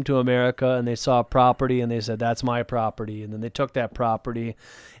they came to America, and they saw property, and they said, "That's my property," and then they took that property,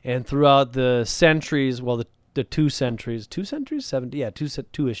 and throughout the centuries, well, the 2 centuries, 2 centuries, 70, yeah,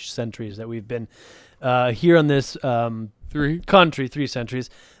 two-ish centuries that we've been here on this country, 3 centuries.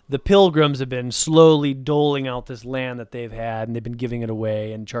 The Pilgrims have been slowly doling out this land that they've had, and they've been giving it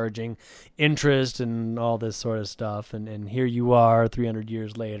away and charging interest and all this sort of stuff. And here you are 300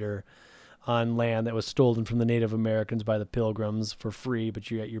 years later on land that was stolen from the Native Americans by the Pilgrims for free, but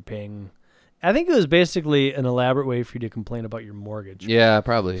you're paying. I think it was basically an elaborate way for you to complain about your mortgage. Yeah,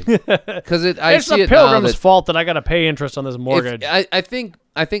 probably. Because it's the Pilgrims' fault that I got to pay interest on this mortgage. I think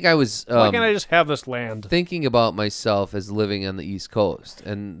I was. Why can't I just have this land? Thinking about myself as living on the East Coast,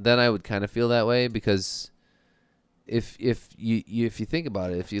 and then I would kind of feel that way because if you think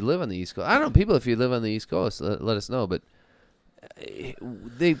about it, if you live on the East Coast, I don't know people. If you live on the East Coast, let us know. But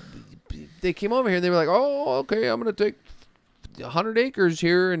they came over here and they were like, "Oh, okay, I'm gonna take 100 acres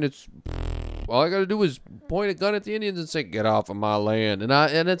here, and it's." All I got to do is point a gun at the Indians and say, "Get off of my land,"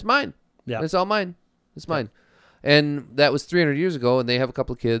 and it's mine. Yeah, it's all mine. It's mine. And that was 300 years ago, and they have a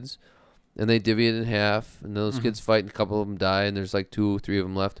couple of kids, and they divvy it in half, and those kids fight, and a couple of them die, and there's like 2 or 3 of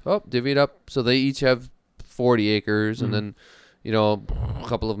them left. Oh, divvy it up, so they each have 40 acres, and then, a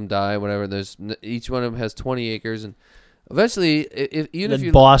couple of them die, whatever. There's each one of them has 20 acres, and eventually,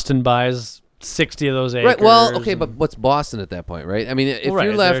 if Boston buys 60 of those acres. Right. Well, okay, but what's Boston at that point, right? I mean, if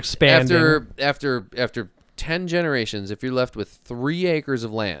you're left after 10 generations, if you're left with 3 acres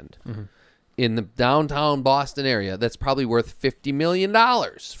of land in the downtown Boston area, that's probably worth $50 million,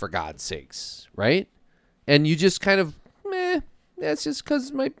 for God's sakes, right? And you just kind of, that's just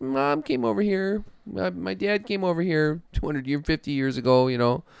because my mom came over here. My dad came over here 250 years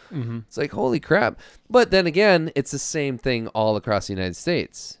ago, It's like, holy crap. But then again, it's the same thing all across the United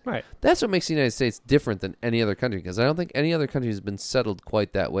States. Right. That's what makes the United States different than any other country, because I don't think any other country has been settled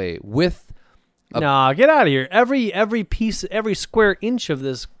quite that way with... Nah, get out of here. Every piece, every square inch of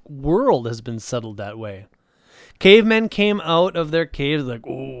this world has been settled that way. Cavemen came out of their caves like,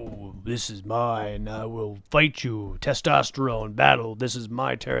 "Oh, this is mine. I will fight you. Testosterone, battle. This is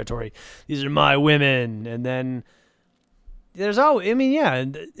my territory. These are my women." And then there's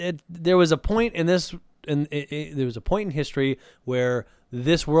there was a point in this, there was a point in history where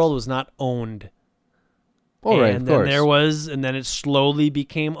this world was not owned. Oh, right, and then then it slowly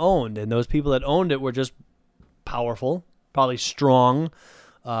became owned, and those people that owned it were just powerful, probably strong.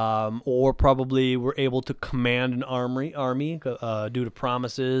 Or probably were able to command an army due to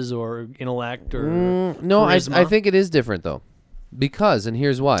promises or intellect or no. I think it is different though, because and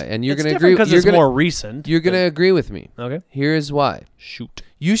here's why. And you're going to agree because it's more recent. You're going to agree with me. Okay. Here's why. Shoot.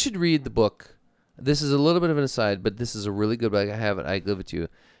 You should read the book. This is a little bit of an aside, but this is a really good book. I have it. I give it to you.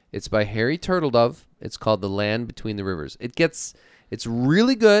 It's by Harry Turtledove. It's called The Land Between the Rivers. It's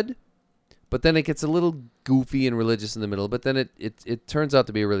really good. But then it gets a little goofy and religious in the middle. But then it turns out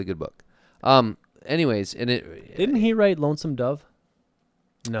to be a really good book. Anyways, and didn't he write Lonesome Dove?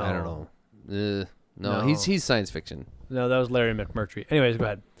 No, I don't know. No, he's science fiction. No, that was Larry McMurtry. Anyways, go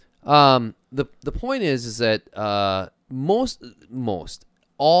ahead. The point is that most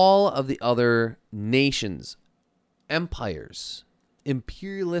all of the other nations, empires,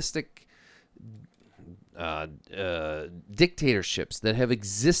 imperialistic dictatorships that have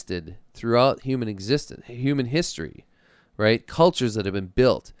existed throughout human history, right? Cultures that have been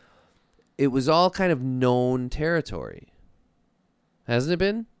built. It was all kind of known territory. Hasn't it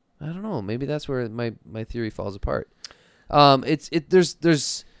been? I don't know. Maybe that's where my theory falls apart. There's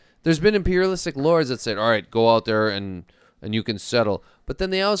been imperialistic lords that said, "All right, go out there and you can settle." But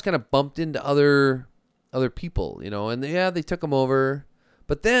then they always kind of bumped into other people, and they took them over.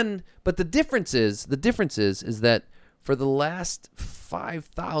 But the difference is that for the last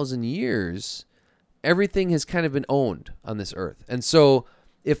 5,000 years, everything has kind of been owned on this earth. And so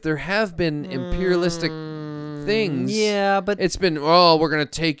if there have been imperialistic things, but it's been, we're going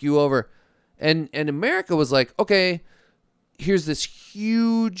to take you over. And America was like, okay, here's this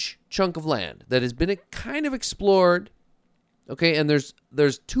huge chunk of land that has been kind of explored. Okay, and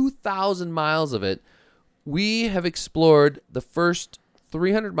there's 2,000 miles of it. We have explored the first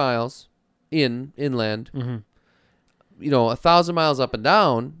 300 miles inland. 1,000 miles up and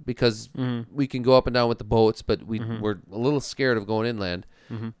down because we can go up and down with the boats, but we're a little scared of going inland.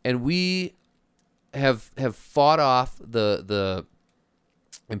 And we have fought off the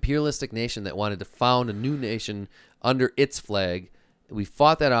imperialistic nation that wanted to found a new nation under its flag. We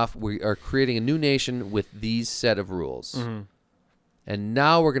fought that off. We are creating a new nation with these set of rules. And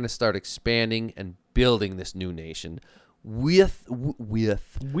now we're going to start expanding and building this new nation with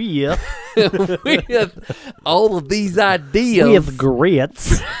all of these ideas. With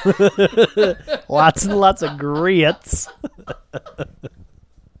grits. Lots and lots of grits.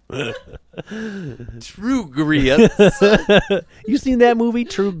 True grits. You seen that movie,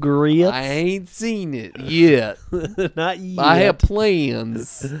 True Grits? I ain't seen it yet. Not yet. I have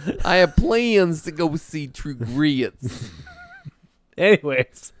plans. I have plans to go see True Grits.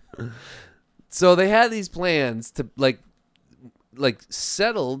 Anyways. So they had these plans to like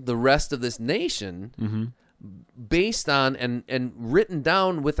settle the rest of this nation based on and written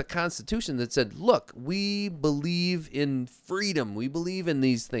down with a constitution that said, look, we believe in freedom. We believe in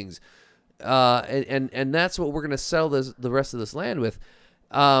these things. And that's what we're going to settle the rest of this land with.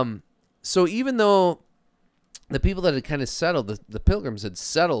 So even though the people that had kind of settled, the Pilgrims had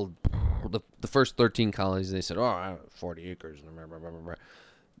settled the first 13 colonies, and they said, I have 40 acres.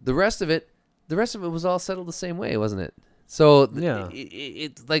 The rest of it was all settled the same way, wasn't it? So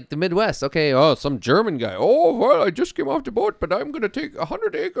it's like the Midwest. Okay, some German guy. Oh, well, I just came off the boat, but I'm going to take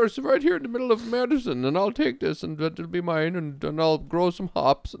 100 acres right here in the middle of Madison, and I'll take this, and that'll be mine, and I'll grow some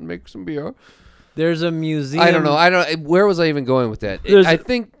hops and make some beer. There's a museum. I don't know. Where was I even going with that? I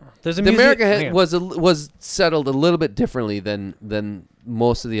think there's a America was settled a little bit differently than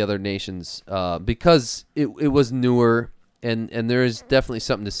most of the other nations because it was newer, and there is definitely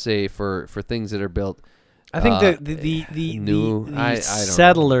something to say for things that are built. I think the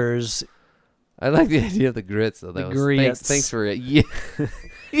settlers. I like the idea of the grits, though. Thanks for it. Yeah.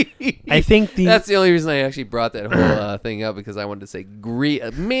 I think that's the only reason I actually brought that whole thing up, because I wanted to say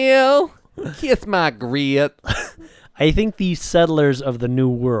grit. Meal, kiss my grit. I think the settlers of the New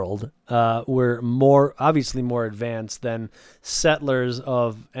World were obviously more advanced than settlers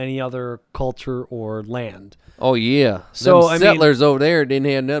of any other culture or land. Oh yeah, so settlers over there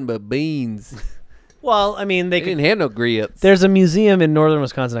didn't have nothing but beans. Well, I mean, they didn't have no grits. There's a museum in northern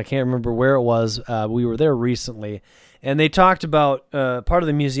Wisconsin. I can't remember where it was. We were there recently, and they talked about part of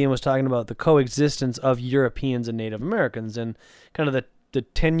the museum was talking about the coexistence of Europeans and Native Americans, and kind of the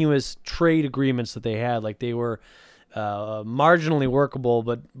tenuous trade agreements that they had. Like they were marginally workable,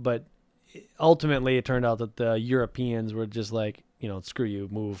 but ultimately it turned out that the Europeans were just like, screw you,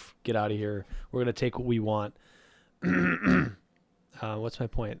 move, get out of here. We're gonna take what we want. What's my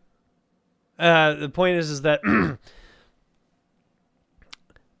point? The point is that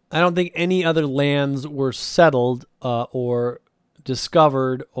I don't think any other lands were settled or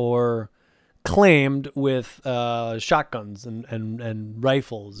discovered or claimed with shotguns and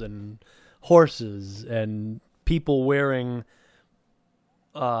rifles and horses and people wearing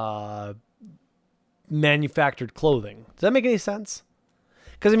manufactured clothing. Does that make any sense?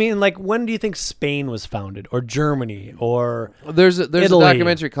 Because, I mean, like, when do you think Spain was founded, or Germany, or there's Italy? A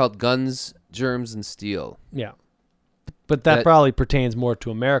documentary called Guns, Germs, and Steel. Yeah. But that probably pertains more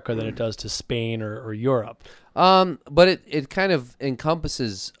to America than it does to Spain or Europe. But it kind of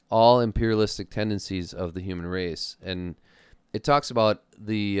encompasses all imperialistic tendencies of the human race. And it talks about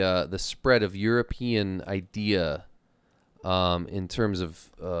the spread of European idea in terms of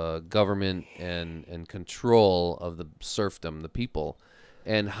government and control of the serfdom, the people.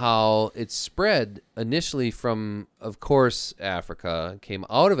 And how it spread initially from, of course, Africa, came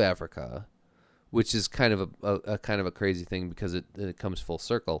out of Africa, which is kind of a kind of a crazy thing because it comes full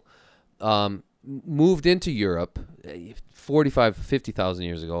circle. Moved into Europe 50,000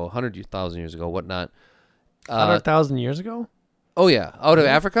 years ago, 100,000 years ago, whatnot. 100,000 years ago? Oh, yeah. Out of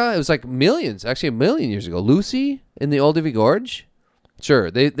Africa? It was like millions, actually a million years ago. Lucy in the Olduvai Gorge?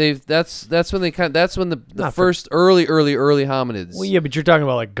 Sure, that's when the first early hominids. Well, yeah, but you're talking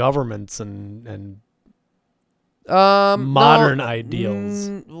about like governments and modern ideals.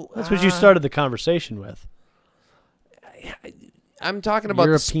 That's what you started the conversation with. I'm talking about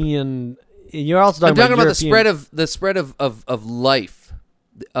European. You're also talking about the spread of life,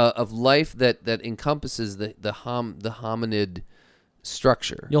 that encompasses the hominid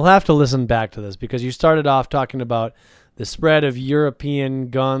structure. You'll have to listen back to this because you started off talking about the spread of European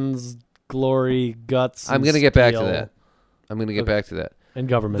guns, glory, guts. I'm going to get back to that. And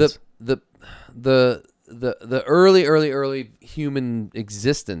governments. The early human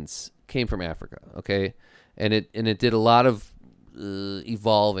existence came from Africa, okay? And it did a lot of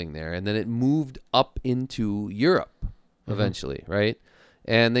evolving there, and then it moved up into Europe. eventually, right?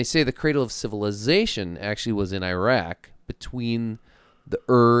 And they say the cradle of civilization actually was in Iraq between the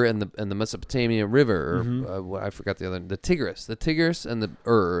and the Mesopotamia River. Or, I forgot the Tigris and the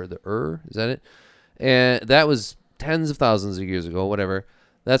is that it? And that was tens of thousands of years ago, whatever.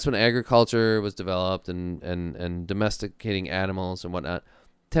 That's when agriculture was developed and domesticating animals and whatnot.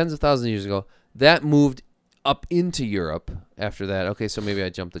 Tens of thousands of years ago. That moved up into Europe after that. Okay, so maybe I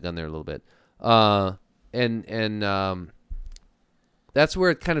jumped the gun there a little bit. That's where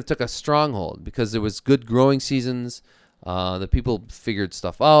it kind of took a stronghold because there was good growing seasons. The people figured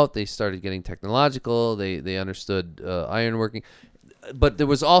stuff out. They started getting technological. They understood ironworking. But there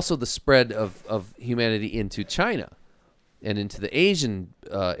was also the spread of humanity into China and into the Asian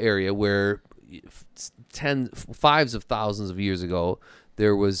area where fives of thousands of years ago,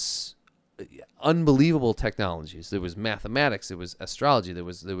 there was unbelievable technologies. There was mathematics. There was astrology. There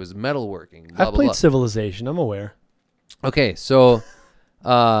was metalworking. I've played Civilization. I'm aware. Okay, so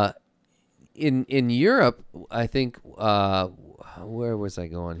in Europe, I think where was I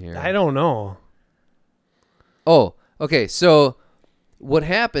going here? I don't know. Oh, okay. So what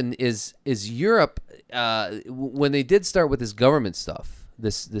happened is Europe when they did start with this government stuff,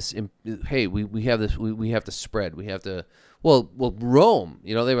 hey, we have this, we have to spread, we have to well Rome,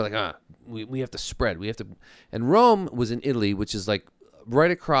 they were like we have to spread, we have to, and Rome was in Italy, which is like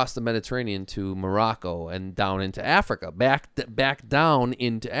right across the Mediterranean to Morocco and down into Africa, back down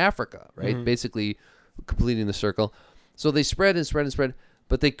into Africa, right? Basically completing the circle. So they spread and spread and spread,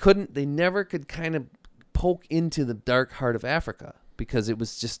 but they never could kind of poke into the dark heart of Africa because it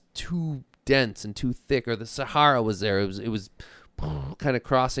was just too dense and too thick, or the Sahara was there. It was kind of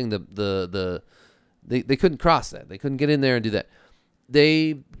crossing they couldn't cross that. They couldn't get in there and do that.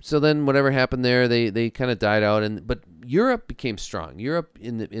 So then whatever happened there, they kind of died out, but Europe became strong. Europe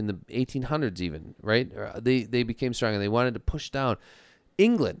in the 1800s even, right? They became strong and they wanted to push down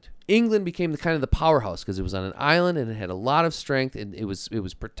England. England became the powerhouse because it was on an island and it had a lot of strength and it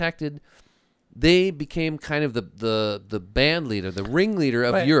was protected. They became kind of the band leader, the ringleader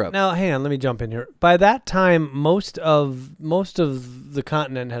of Europe. Now, hang on, let me jump in here. By that time, most of the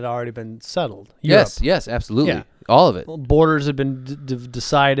continent had already been settled. Europe. Yes, absolutely. Yeah. All of it. Well, borders had been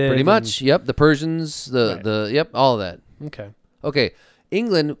decided. Pretty much, yep. The Persians, all of that. Okay.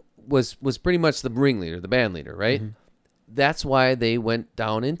 England was pretty much the ringleader, the band leader, right? That's why they went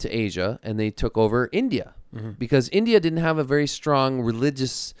down into Asia and they took over India. Because India didn't have a very strong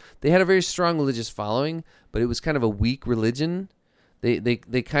religious. They had a very strong religious following, but it was kind of a weak religion. They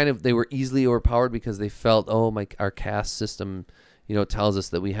were easily overpowered because they felt, our caste system, tells us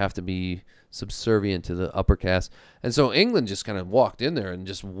that we have to be subservient to the upper caste, and so England just kind of walked in there and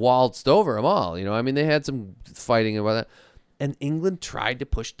just waltzed over them all. They had some fighting about that, and England tried to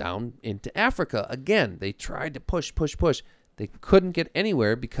push down into Africa again. They tried to push. They couldn't get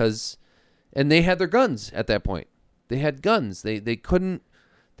anywhere because. And they had their guns at that point. They had guns. They couldn't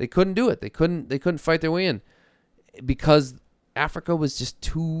do it. They couldn't fight their way in because Africa was just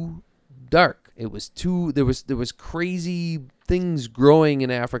too dark. It was too there was crazy things growing in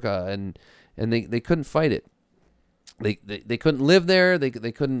Africa and they couldn't fight it. They couldn't live there.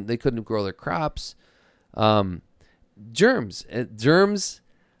 They couldn't grow their crops. Germs.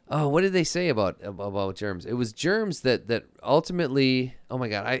 Oh, what did they say about germs? It was germs that ultimately. Oh my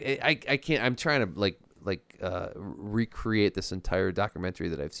God, I can't. I'm trying to recreate this entire documentary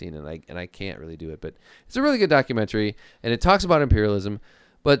that I've seen, and I can't really do it. But it's a really good documentary, and it talks about imperialism.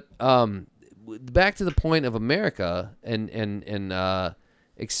 But back to the point of America and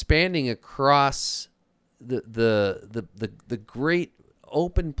expanding across the great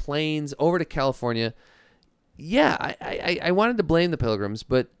open plains over to California. Yeah, I wanted to blame the Pilgrims,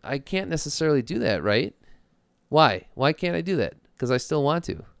 but I can't necessarily do that, right? Why? Why can't I do that? Because I still want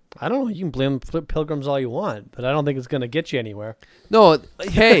to. I don't know. You can blame Pilgrims all you want, but I don't think it's going to get you anywhere. No,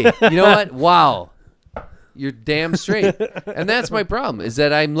 hey, you know what? Wow. You're damn straight. And that's my problem, is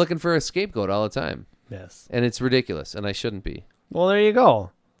that I'm looking for a scapegoat all the time. Yes. And it's ridiculous, and I shouldn't be. Well, there you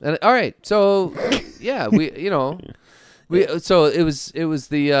go. And all right, so, yeah, so it was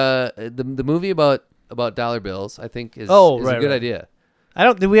the movie about dollar bills, I think is a good idea.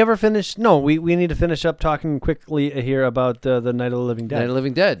 Did we ever finish? No, we need to finish up talking quickly here about the Night of the Living Dead. Night of the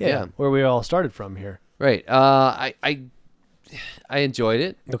Living Dead, yeah. Where we all started from here. Right. I enjoyed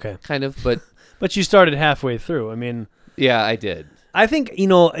it. Okay. Kind of, but... But you started halfway through. I mean... Yeah, I did. I think,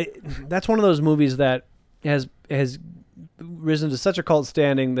 that's one of those movies that has risen to such a cult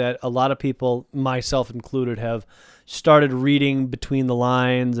standing that a lot of people, myself included, have started reading between the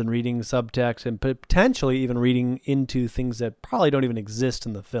lines and reading subtext and potentially even reading into things that probably don't even exist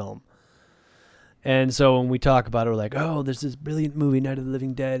in the film. And so when we talk about it, we're like, oh, there's this brilliant movie, Night of the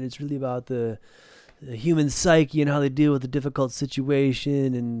Living Dead. It's really about the human psyche and how they deal with a difficult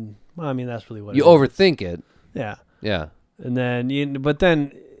situation. And, well, I mean, that's really what You it is. overthink it. Yeah. Yeah. And then, but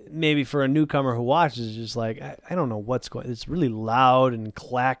then maybe for a newcomer who watches, it's just like, I don't know what's going on. It's really loud and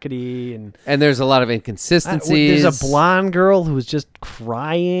clackety. And there's a lot of inconsistencies. there's a blonde girl who's just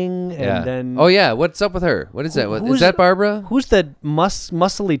crying. And then. Oh, yeah. What's up with her? What is that? Who's- Is that Barbara? Who's that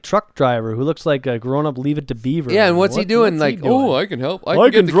muscly truck driver who looks like a grown-up Leave It to Beaver? Yeah, and what's he doing? what's he Like, doing? oh, I can help. I I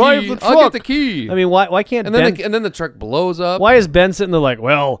can, can get drive key. the I'll get truck." the key. I mean, why can't and Ben... then the truck blows up. Why is Ben sitting there like,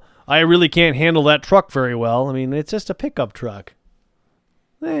 well, I really can't handle that truck very well. I mean, it's just a pickup truck.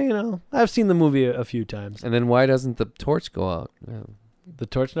 I've seen the movie a few times. And then why doesn't the torch go out? Yeah. The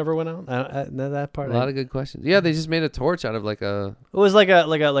torch never went out. That part. A lot of good questions. Yeah, they just made a torch out of like a. It was like a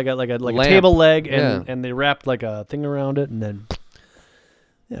Lamp. table leg, Yeah. and they wrapped like a thing around it, and then.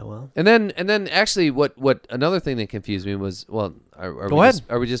 Yeah, well. And then actually, what another thing that confused me was, well, Go ahead.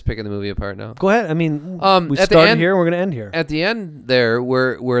 Are we just picking the movie apart now? Go ahead. I mean, we at the started end- here, we're gonna end here. At the end there,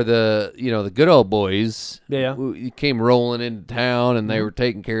 where the the good old boys Yeah. came rolling into town and they were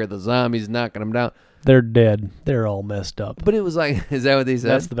taking care of the zombies, knocking them down. They're dead. They're all messed up. But it was like, is that what they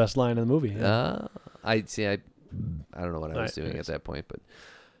said? That's the best line in the movie. Yeah. I see. I don't know what I was doing yes. at that point, but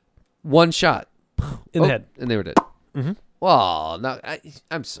one shot In the head. and they were dead. Mhm. Well, no,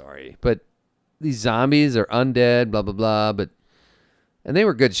 I'm sorry, but these zombies are undead, blah blah blah. And they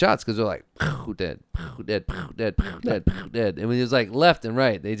were good shots because they're like, dead, dead, dead, dead, dead. And when it was like left and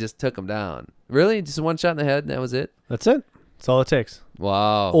right, they just took them down. Really, just one shot in the head, and that was it. That's it. That's all it takes.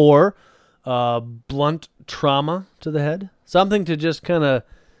 Wow. Or blunt trauma to the head. Something to just kind of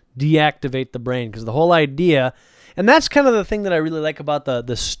deactivate the brain, because the whole idea, and that's kind of the thing that I really like about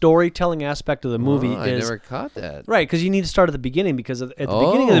the storytelling aspect of the movie I is never caught that. right, because you need to start at the beginning, because at the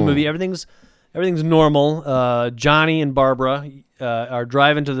beginning of the movie everything's normal. Johnny and Barbara are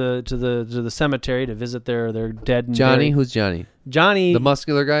driving to the cemetery to visit their dead and Johnny, buried- who's Johnny? Johnny, The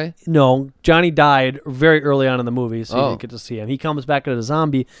muscular guy? no, Johnny died very early on in the movie, so you Oh. didn't get to see him. He comes back as a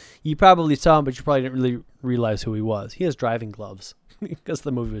zombie. You probably saw him, but you probably didn't really realize who he was. He has driving gloves because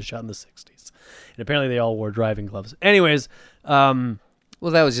the movie was shot in the 60s. And apparently they all wore driving gloves. Anyways, Well,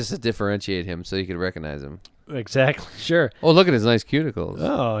 that was just to differentiate him so you could recognize him. exactly, sure. Oh, look at his nice cuticles.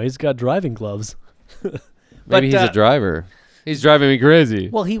 Oh, he's got driving gloves. Maybe he's a driver. He's driving me crazy.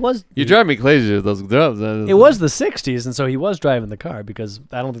 Well, he was. You drive me crazy with those gloves. It was the 60s, and so he was driving the car, because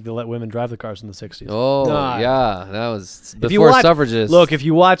I don't think they let women drive the cars in the 60s. Oh, Nah. yeah. That was If you before watch- suffragists. Look, if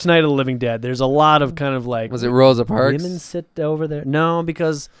you watch Night of the Living Dead, there's a lot of kind of like... Was it Rosa Parks? Women sit over there. No,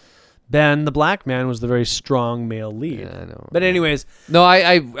 because Ben, the black man, was the very strong male lead. Yeah, I know. But anyways, No,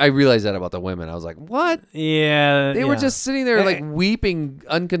 I realized that about the women. I was like, what? yeah. They were just sitting there like Eh. weeping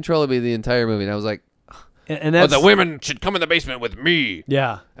uncontrollably the entire movie. And I was like, And that's... the women should come in the basement with me.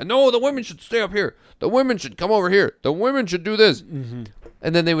 Yeah. And no, the women should stay up here. The women should come over here. The women should do this. Mm-hmm.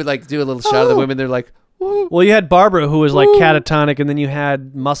 And then they would like do a little shot of the women. They're like, "Woo." Well, you had Barbara, who was like Ooh. catatonic, and then you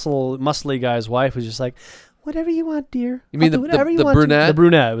had muscly guy's wife, who's just like, whatever you want, dear. You mean I'll do the- whatever you the want to." brunette? The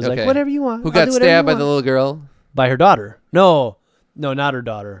brunette. It was Okay. like, whatever you want. Who I'll got do whatever stabbed you by the want." little girl? By her daughter. No, not her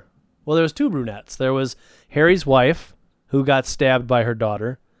daughter. Well, there was two brunettes. There was Harry's wife, who got stabbed by her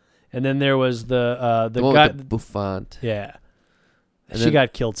daughter, and then there was the one guy. with the bouffant. Yeah, And she then-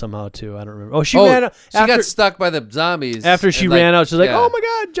 got killed somehow too. I don't remember. Oh, she Oh, ran out she after, got stuck by the zombies. after she and, like, ran out. She's like, yeah. "Oh my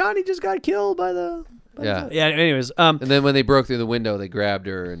God, Johnny just got killed by the." Yeah. Yeah. Anyways, And then when they broke through the window, they grabbed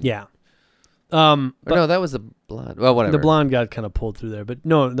her. And, yeah. Or But no, that was the blonde. Well, whatever. the blonde got kind of pulled through there, but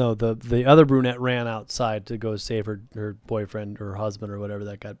no, the other brunette ran outside to go save her boyfriend or husband or whatever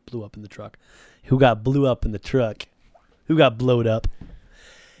that got blew up in the truck. Who got blew up in the truck? Who got blowed up?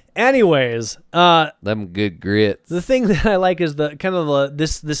 Anyways, Them good grits. the thing that I like is the kind of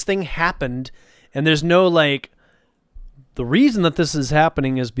this thing happened, and there's no like. The reason that this is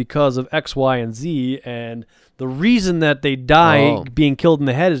happening is because of X, Y, and Z, and the reason that they die Oh. being killed in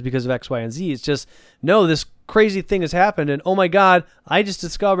the head is because of X, Y, and Z. It's just, no, this crazy thing has happened, and oh my God, I just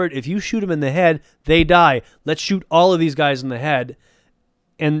discovered if you shoot them in the head, they die. Let's shoot all of these guys in the head.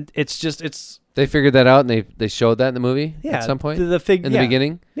 And it's They figured that out, and they showed that in the movie yeah, at some point in in the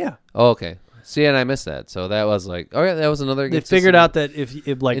beginning. Yeah. Oh, okay. See, and I missed that. So that was like, oh yeah, that was another. They figured out that if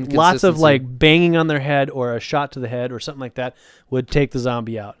like lots of Inconsistency. like banging on their head or a shot to the head or something like that would take the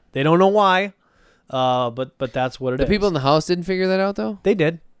zombie out. They don't know why, but that's what it the is. people in the house didn't figure that out though. They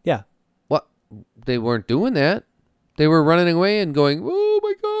did, yeah. What? They weren't doing that. They were running away and going, "Oh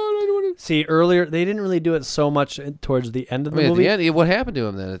my god, I don't want to." See, earlier they didn't really do it so much towards the end of the movie. At the end, what happened to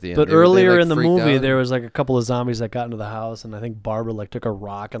him then at the end? But they earlier like, in the movie, out? there was like a couple of zombies that got into the house, and I think Barbara like took a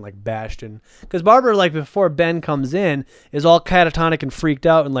rock and like bashed in. Because Barbara, like before Ben comes in, is all catatonic and freaked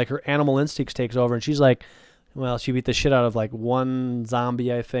out, and like her animal instincts takes over, and she's like, well, she beat the shit out of like one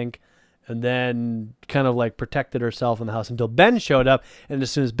zombie, I think, and then kind of like protected herself in the house until Ben showed up. And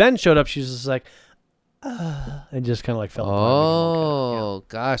as soon as Ben showed up, she's just like, and just kind of like fell apart. Oh,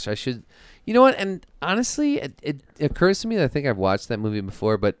 gosh. I should. You know what? And honestly, it occurs to me that I think I've watched that movie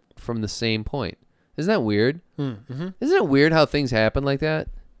before, but from the same point. Isn't that weird? Mm-hmm. Isn't it weird how things happen like that?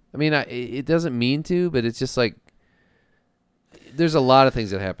 I mean, it doesn't mean to, but it's just like there's a lot of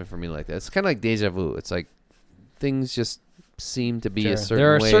things that happen for me like that. It's kind of like deja vu. It's like things just seem to be a certain way.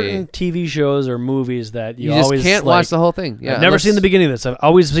 There are certain TV shows or movies that you just always can't watch the whole thing. Yeah, I've never seen the beginning of this. I've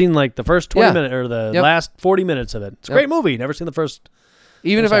always seen like the first 20 minutes or the last 40 minutes of it. It's a great movie. Never seen the first.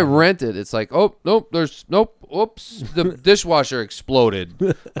 Even if I rent it, it's like, oh, nope, oops, the dishwasher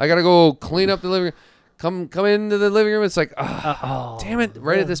exploded. I got to go clean up the living room. Come into the living room. It's like, damn it,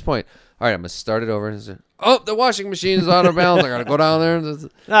 right at this point. All right, I'm going to start it over. The washing machine is out of bounds. I got to go down there.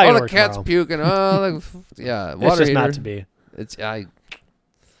 The cat's puking. Yeah, water it's just heater. not to be.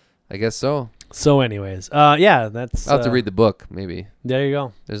 I guess so. So anyways, yeah, that's... I'll have to read the book, maybe. There you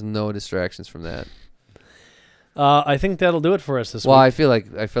go. There's no distractions from that. I think that'll do it for us this week. Well, I feel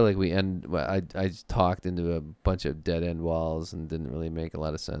like we end. I talked into a bunch of dead end walls and didn't really make a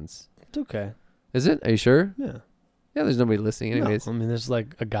lot of sense. It's okay. Is it? Are you sure? Yeah. Yeah. There's nobody listening, anyways. No, I mean, there's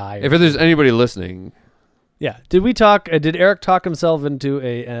like a guy. If there's anybody listening. Yeah. Did we talk? Did Eric talk himself into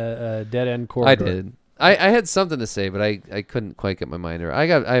a dead end corridor? I did. I had something to say, but I couldn't quite get my mind around.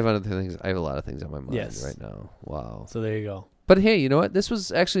 I have other things. I have a lot of things on my mind right now. Wow. So there you go. But hey, you know what? This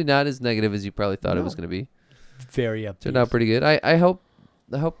was actually not as negative as you probably thought it was going to be. Very upbeat. Turned out pretty good. I hope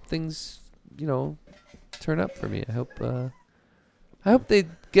things, turn up for me. I hope they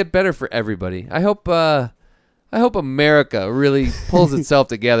get better for everybody. I hope America really pulls itself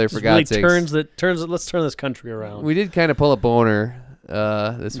together for God's sake. Let's turn this country around. We did kind of pull a boner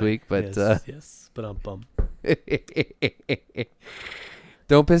this week, but yes, but bum.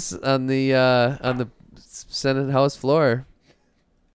 Don't piss on the Senate House floor.